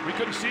we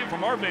couldn't see it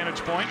from our vantage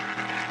point,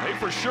 they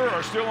for sure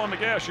are still on the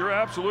gas. You're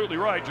absolutely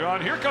right,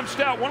 John. Here comes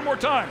Stout one more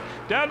time,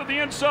 down to the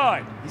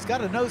inside. He's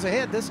got a nose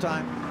ahead this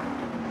time.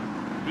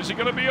 Is he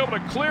going to be able to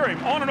clear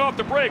him on and off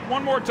the brake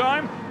one more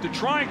time to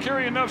try and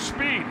carry enough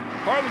speed?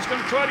 Harlien's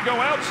going to try to go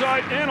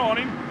outside in on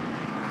him,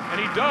 and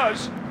he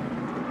does.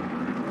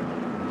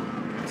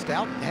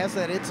 Stout has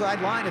that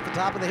inside line at the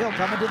top of the hill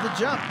coming to the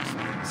jump.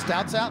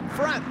 Stout's out in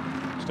front.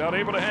 Stout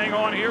able to hang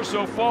on here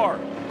so far.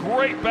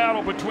 Great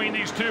battle between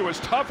these 2, as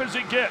tough as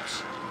it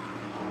gets.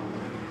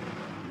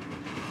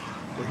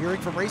 We're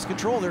hearing from race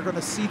control they're going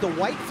to see the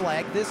white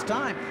flag this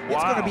time. Wow.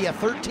 It's going to be a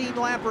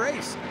 13-lap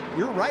race.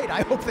 You're right.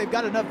 I hope they've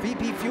got enough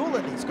VP fuel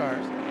in these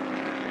cars.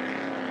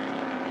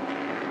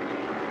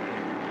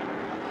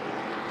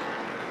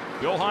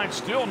 Bill Hynes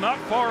still not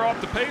far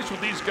off the pace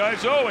with these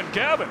guys. Oh, and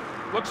Gavin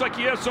looks like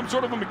he has some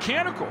sort of a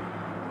mechanical.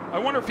 I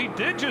wonder if he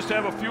did just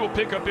have a fuel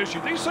pickup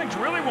issue. These things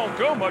really won't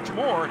go much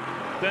more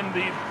than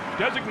the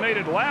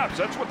designated laps.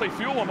 That's what they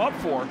fuel them up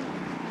for.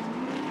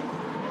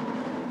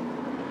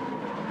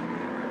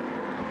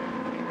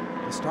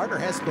 The starter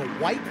has the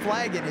white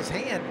flag in his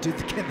hand.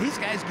 Can these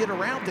guys get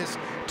around this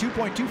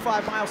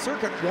 2.25-mile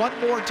circuit one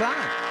more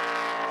time?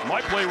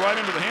 Might play right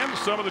into the hands of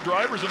some of the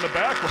drivers in the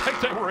back, right?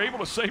 They were able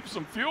to save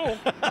some fuel.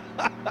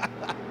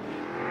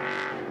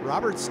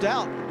 Robert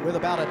Stout with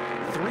about a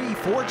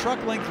 3-4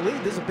 truck length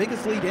lead. This is the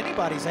biggest lead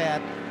anybody's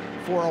had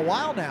for a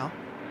while now.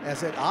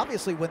 As it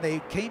obviously, when they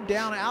came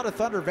down out of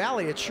Thunder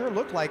Valley, it sure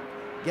looked like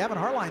Gavin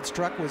Harlien's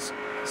truck was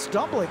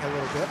stumbling a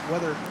little bit,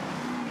 whether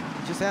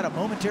he just had a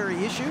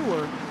momentary issue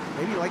or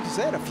maybe, like you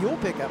said, a fuel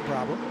pickup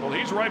problem. Well,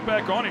 he's right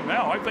back on him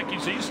now. I think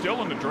he's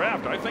still in the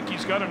draft. I think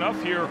he's got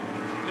enough here.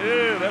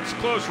 Yeah, that's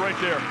close right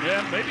there.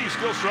 Yeah, maybe he's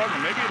still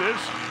struggling. Maybe it is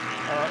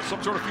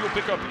some sort of fuel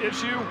pickup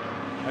issue.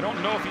 I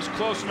don't know if he's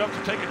close enough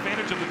to take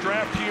advantage of the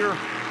draft here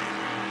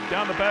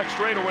down the back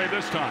straightaway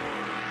this time.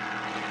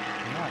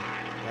 Yeah,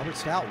 Robert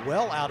Stout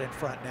well out in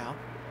front now.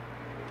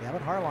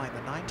 Gavin Harlien,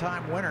 the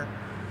 9-time winner,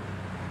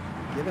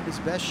 giving his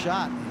best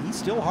shot. And he's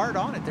still hard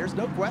on it, there's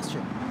no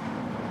question.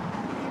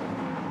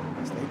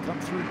 As they come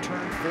through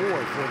turn 4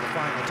 for the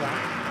final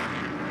time.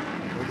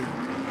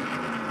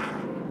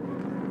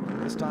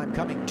 This time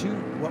coming to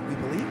what we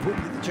believe will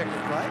be the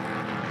checkered flag.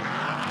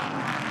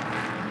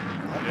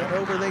 Up and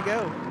over they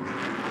go.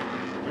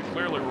 We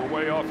clearly were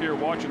way off here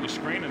watching the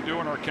screen and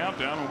doing our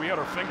countdown, and we had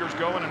our fingers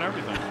going and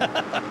everything.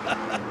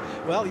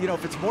 Well, you know,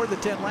 if it's more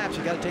than 10 laps,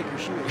 you got to take your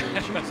shoes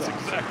off. That's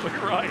exactly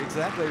right.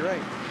 Exactly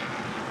right.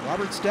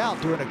 Robert Stout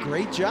doing a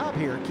great job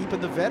here, keeping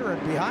the veteran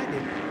behind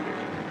him.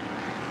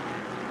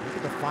 Look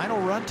at the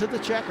final run to the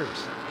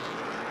checkers.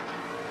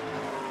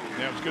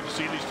 Yeah, it was good to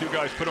see these two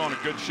guys put on a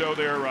good show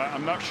there.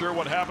 I'm not sure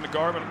what happened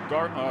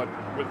to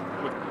with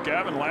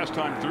Gavin last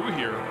time through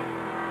here,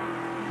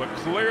 but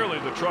clearly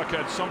the truck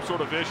had some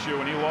sort of issue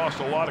and he lost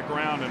a lot of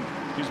ground, and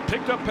he's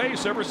picked up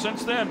pace ever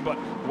since then, but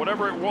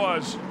whatever it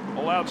was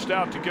allowed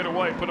Stout to get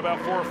away, put about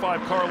 4 or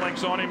 5 car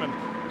lengths on him, and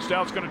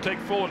Stout's going to take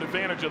full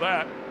advantage of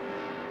that.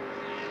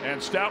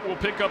 And Stout will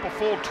pick up a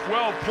full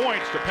 12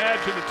 points to pad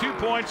to the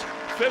 2 points.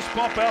 Fist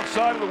pump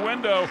outside of the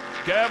window.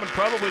 Gavin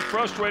probably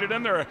frustrated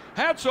in there.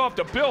 Hats off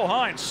to Bill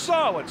Hynes.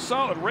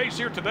 Solid race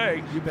here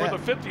today for the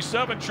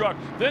 57 truck.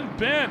 Then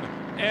Ben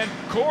and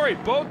Cory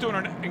both doing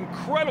an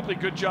incredibly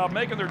good job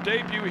making their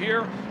debut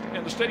here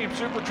in the Stadium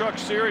Super Truck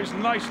Series.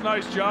 Nice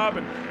job.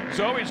 And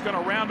Zoey's going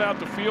to round out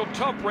the field.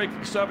 Tough break for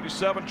the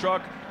 77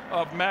 truck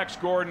of Max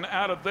Gordon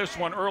out of this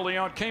one early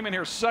on. Came in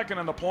here second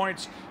in the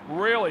points.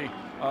 Really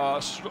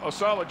a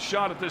solid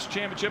shot at this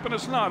championship, and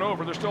it's not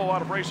over. There's still a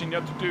lot of racing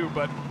yet to do,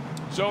 but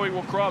Zoey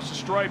will cross the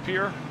stripe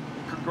here.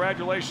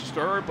 Congratulations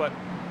to her, but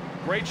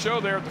great show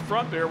there at the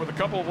front there with a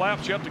couple of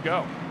laps yet to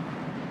go.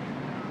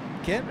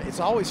 Ken, it's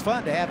always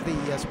fun to have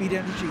the Speed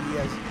Energy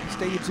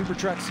Stadium Super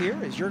Trucks here,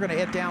 as you're going to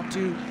head down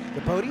to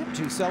the podium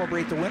to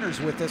celebrate the winners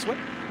with this one.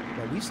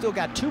 But we've still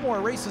got 2 more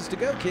races to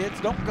go,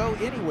 kids. Don't go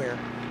anywhere,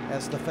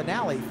 as the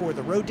finale for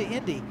the Road to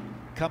Indy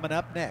coming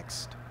up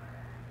next.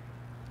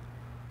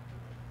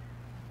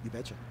 You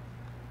betcha.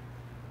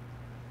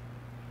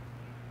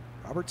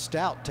 Robert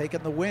Stout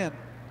taking the win.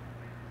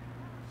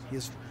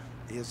 His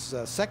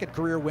second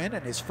career win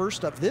and his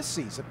first of this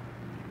season.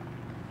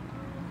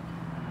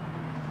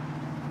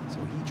 So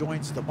he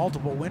joins the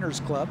multiple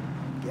winners club.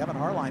 Gavin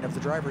Harlien of the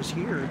drivers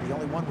here, the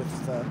only one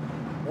with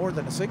more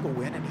than a single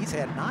win, and he's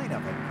had 9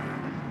 of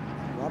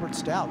them. Robert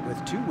Stout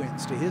with 2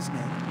 wins to his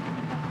name.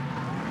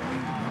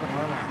 Gavin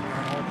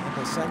Harlien in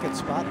the second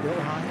spot. Bill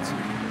Hynes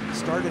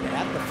started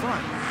at the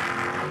front.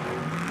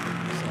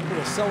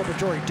 Little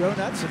celebratory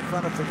donuts in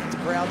front of the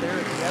crowd there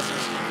at the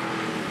Essence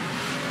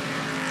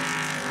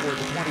for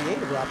the 28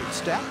 of Robert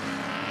Stout.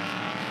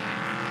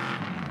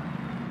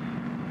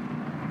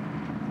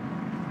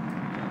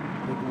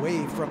 Big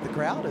wave from the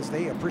crowd as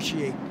they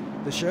appreciate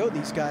the show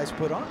these guys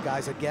put on,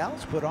 guys and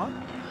gals put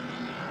on.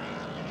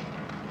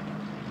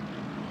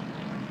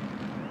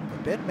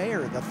 But Ben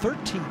Maier, the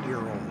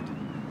 13-year-old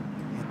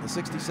in the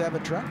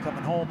 67 truck,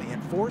 coming home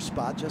in 4th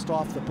spot, just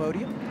off the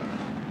podium.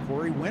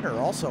 Cory Winner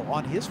also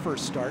on his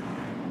first start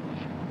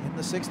in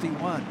the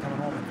 61, coming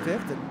home in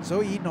 5th. And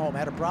Zoey Edenholm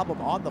had a problem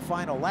on the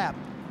final lap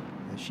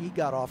as she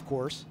got off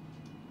course,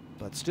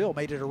 but still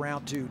made it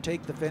around to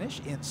take the finish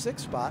in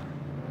 6th spot.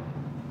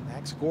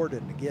 Max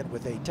Gordon, again,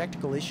 with a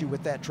technical issue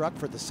with that truck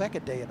for the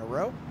 2nd day in a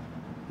row.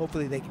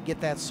 Hopefully they can get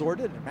that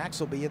sorted, and Max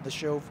will be in the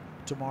show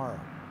tomorrow.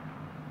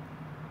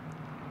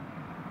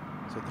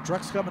 So the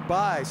trucks coming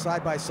by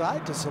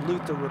side to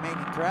salute the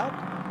remaining crowd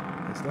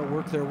as they'll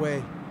work their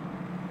way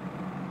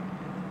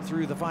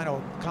through the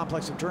final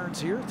complex of turns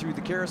here, through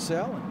the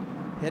carousel,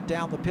 and head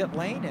down the pit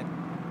lane, and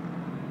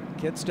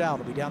Ken Stout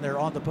will be down there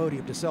on the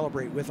podium to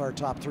celebrate with our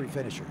top 3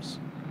 finishers.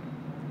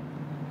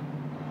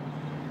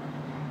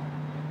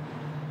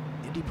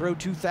 Indy Pro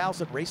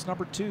 2000, race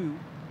number 2.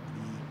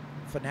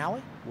 The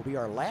finale will be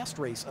our last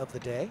race of the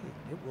day.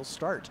 It will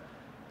start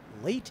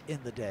late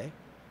in the day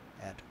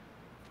at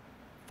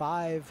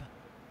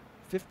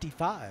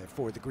 5:55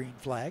 for the green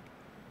flag.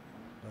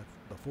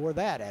 Before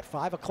that, at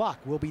 5 o'clock,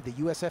 will be the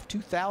USF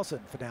 2000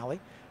 finale,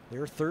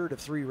 their 3rd of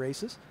 3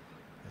 races,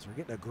 as we're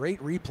getting a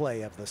great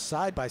replay of the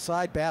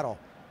side-by-side battle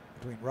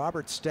between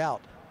Robert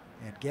Stout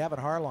and Gavin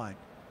Harlien.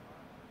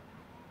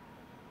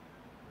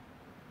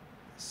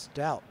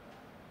 Stout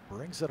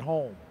brings it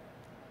home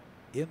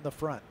in the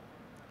front.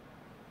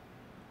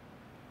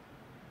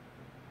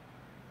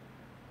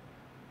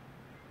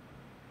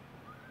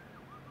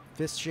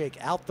 Fist shake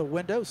out the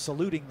window,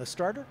 saluting the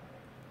starter.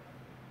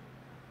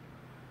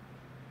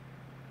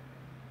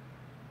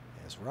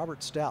 As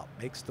Robert Stout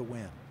makes the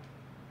win.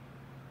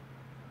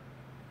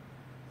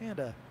 And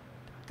a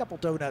couple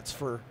donuts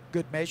for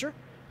good measure.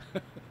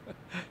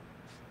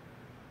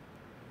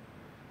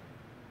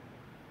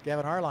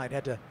 Gavin Harlien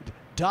had to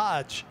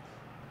dodge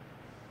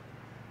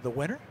the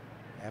winner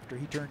after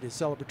he turned his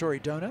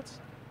celebratory donuts.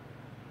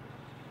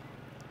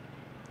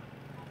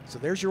 So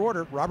there's your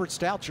order. Robert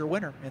Stout, your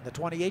winner in the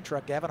 28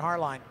 truck. Gavin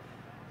Harlien,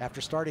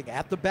 after starting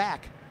at the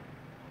back,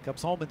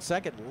 comes home in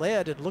second,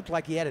 led and looked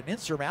like he had an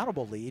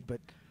insurmountable lead,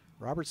 but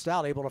Robert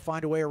Stout able to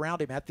find a way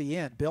around him at the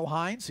end. Bill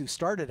Hynes, who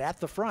started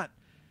at the front,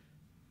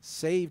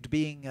 saved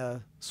being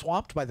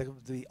swamped by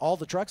all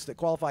the trucks that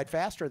qualified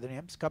faster than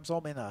him, comes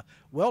home in a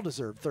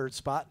well-deserved third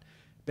spot.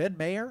 Ben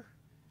Maier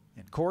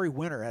and Cory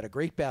Winner had a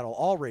great battle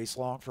all race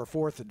long for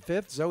fourth and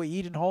fifth.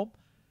 Zoey Edenholm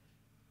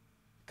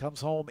comes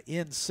home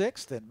in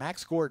sixth, and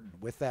Max Gordon,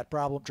 with that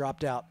problem,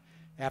 dropped out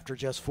after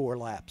just 4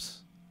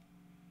 laps.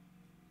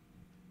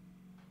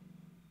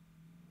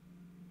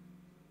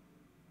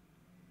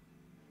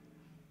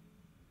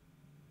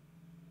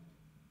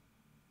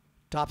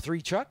 Top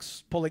 3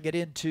 trucks pulling it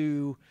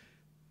into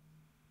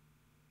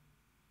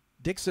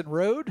Dixon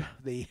Road,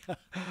 the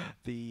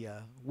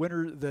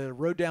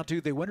road down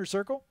to the winner's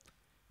circle.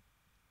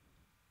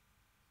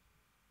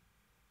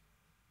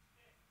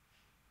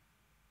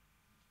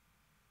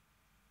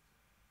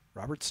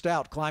 Robert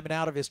Stout climbing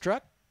out of his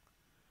truck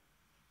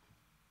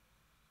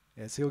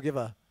as he'll give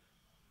a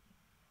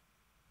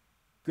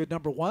good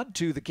number 1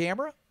 to the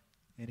camera,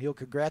 and he'll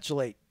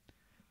congratulate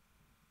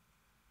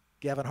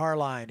Gavin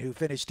Harlien, who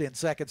finished in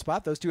second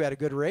spot. Those two had a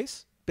good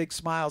race. Big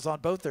smiles on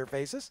both their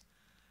faces.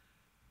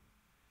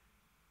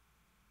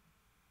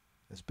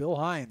 As Bill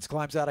Hynes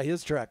climbs out of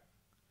his truck.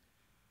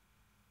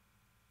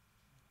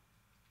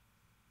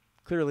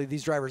 Clearly,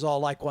 these drivers all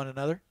like one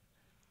another.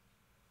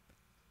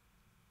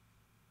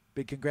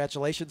 Big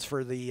congratulations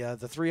for the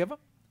 3 of them.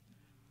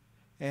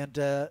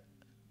 And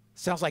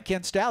sounds like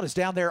Ken Stout is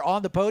down there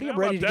on the podium,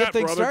 ready to get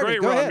things started.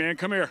 Great Go run, ahead, man.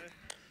 Come here.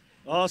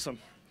 Awesome.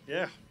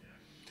 Yeah.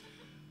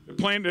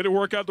 Did it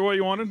work out the way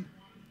you wanted?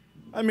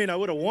 I mean, I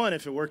would have won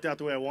if it worked out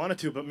the way I wanted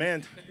to, but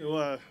man,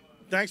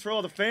 thanks for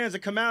all the fans that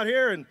come out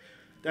here. And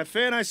that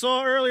fan I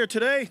saw earlier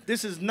today,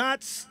 this is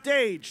not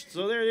staged.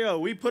 So there you go.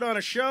 We put on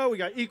a show. We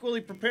got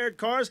equally prepared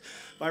cars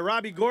by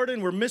Robbie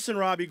Gordon. We're missing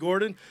Robbie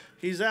Gordon.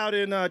 He's out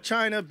in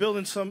China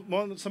building some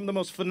of the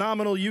most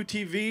phenomenal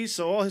UTVs,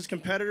 so all his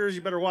competitors,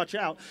 you better watch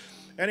out.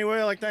 Anyway,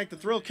 I'd like to thank the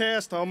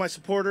Thrillcast, all my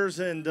supporters,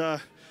 and,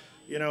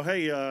 you know,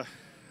 hey, you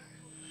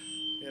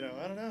know,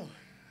 I don't know.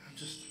 I'm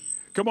just...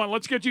 Come on,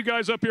 let's get you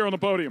guys up here on the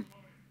podium.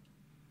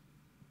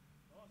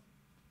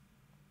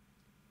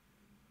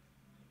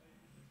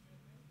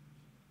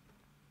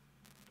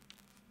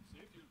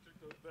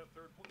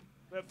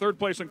 That third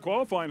place in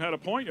qualifying had a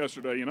point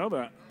yesterday, you know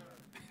that.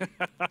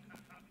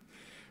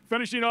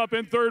 Finishing up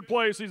in third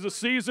place, he's a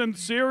seasoned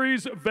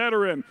series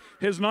veteran.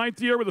 His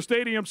 9th year with the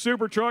Stadium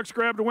Super Trucks,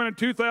 grabbed a win in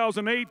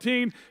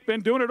 2018.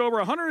 Been doing it over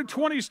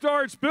 120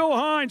 starts. Bill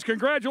Hynes,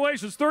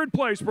 congratulations, third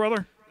place,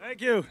 brother. Thank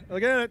you.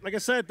 Again, like I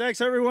said, thanks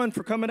everyone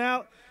for coming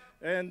out.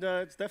 And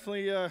it's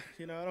definitely,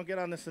 you know, I don't get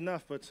on this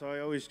enough, but so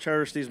I always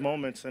cherish these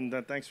moments. And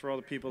thanks for all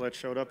the people that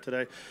showed up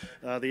today.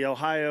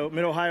 The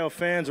Mid-Ohio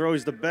fans are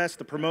always the best,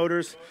 the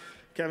promoters.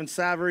 Kevin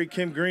Savory,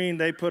 Kim Green,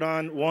 they put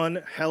on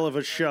one hell of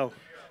a show.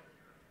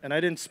 And I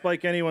didn't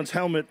spike anyone's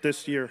helmet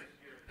this year.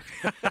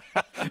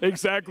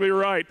 Exactly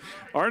right.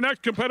 Our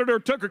next competitor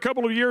took a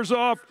couple of years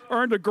off,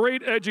 earned a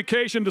great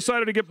education,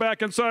 decided to get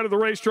back inside of the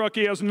race truck.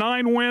 He has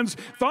 9 wins.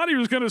 Thought he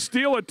was going to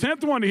steal a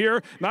 10th one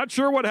here. Not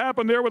sure what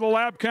happened there with the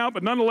lap count,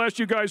 but nonetheless,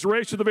 you guys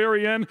raced to the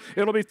very end.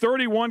 It'll be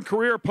 31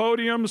 career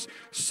podiums.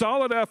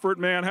 Solid effort,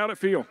 man. How'd it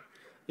feel?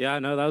 Yeah,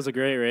 no, that was a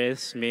great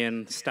race. Me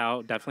and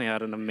Stout definitely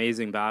had an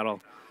amazing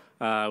battle.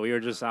 We were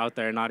just out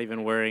there not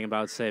even worrying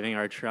about saving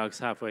our trucks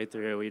halfway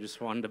through. We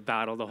just wanted to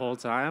battle the whole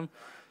time.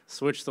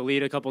 Switched the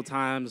lead a couple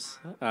times,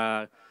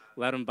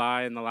 let him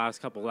by in the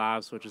last couple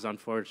laps, which is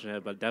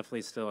unfortunate, but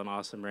definitely still an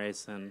awesome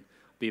race, and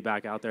be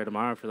back out there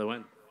tomorrow for the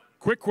win.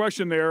 Quick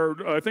question there.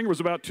 I think it was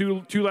about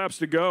two laps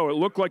to go. It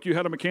looked like you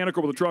had a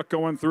mechanical with the truck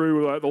going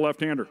through the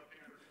left-hander.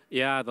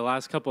 Yeah, the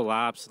last couple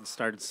laps it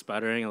started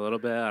sputtering a little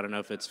bit. I don't know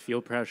if it's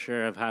fuel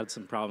pressure. I've had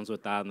some problems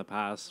with that in the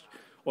past.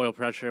 Oil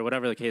pressure,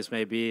 whatever the case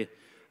may be.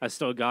 I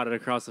still got it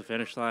across the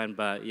finish line,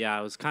 but yeah,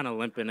 I was kind of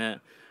limping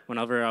it.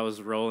 Whenever I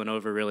was rolling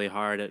over really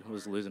hard, it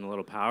was losing a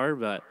little power,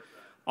 but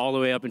all the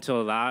way up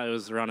until that, it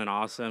was running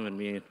awesome, and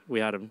we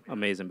had an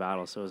amazing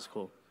battle, so it was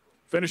cool.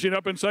 Finishing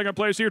up in second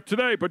place here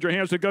today, put your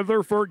hands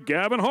together for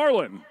Gavin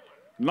Harlien.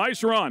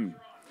 Nice run.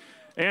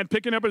 And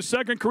picking up his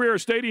second career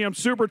Stadium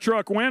Super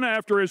Truck win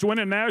after his win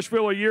in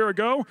Nashville a year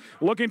ago.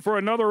 Looking for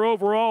another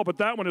overall, but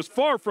that one is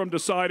far from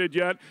decided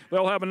yet.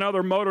 They'll have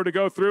another motor to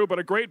go through, but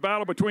a great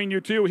battle between you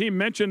two. He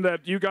mentioned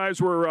that you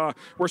guys were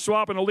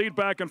swapping the lead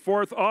back and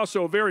forth.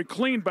 Also, a very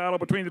clean battle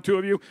between the two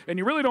of you, and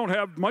you really don't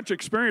have much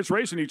experience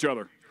racing each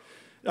other.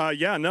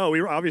 Yeah, no, we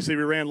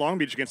ran Long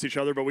Beach against each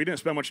other, but we didn't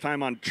spend much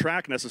time on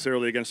track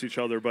necessarily against each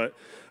other. But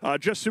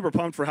just super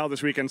pumped for how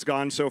this weekend's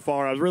gone so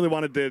far. I really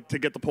wanted to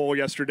get the pole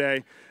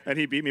yesterday, and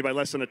he beat me by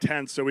less than a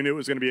tenth, so we knew it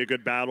was going to be a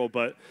good battle.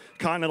 But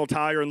Continental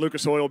Tire and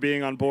Lucas Oil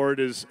being on board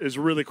is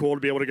really cool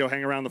to be able to go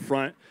hang around the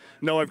front.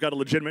 Know I've got a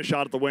legitimate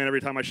shot at the win every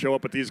time I show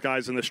up with these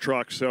guys in this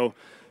truck. So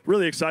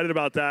really excited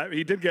about that.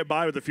 He did get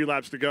by with a few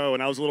laps to go,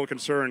 and I was a little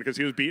concerned because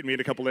he was beating me in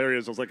a couple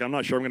areas. I was like, I'm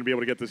not sure I'm going to be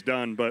able to get this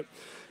done. But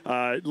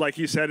like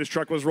he said, his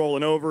truck was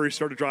rolling over. He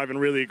started driving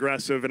really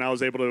aggressive, and I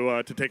was able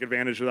to take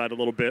advantage of that a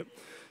little bit.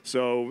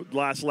 So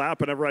last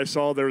lap, whenever I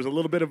saw there was a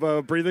little bit of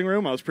a breathing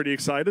room, I was pretty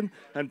excited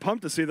and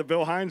pumped to see that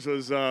Bill Hynes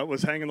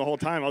was hanging the whole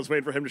time. I was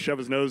waiting for him to shove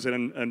his nose in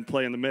and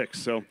play in the mix.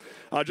 So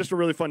just a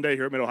really fun day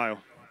here at Mid-Ohio.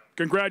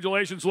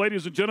 Congratulations,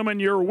 ladies and gentlemen.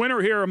 Your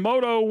winner here,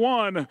 Moto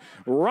 1,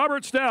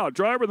 Robert Stout,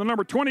 driver of the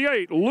number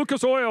 28,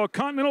 Lucas Oil,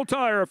 Continental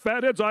Tire,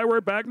 Fatheads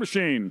Eyewear Bag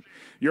Machine.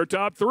 Your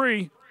top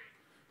three,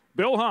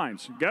 Bill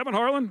Hynes, Gavin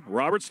Harlien,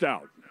 Robert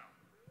Stout.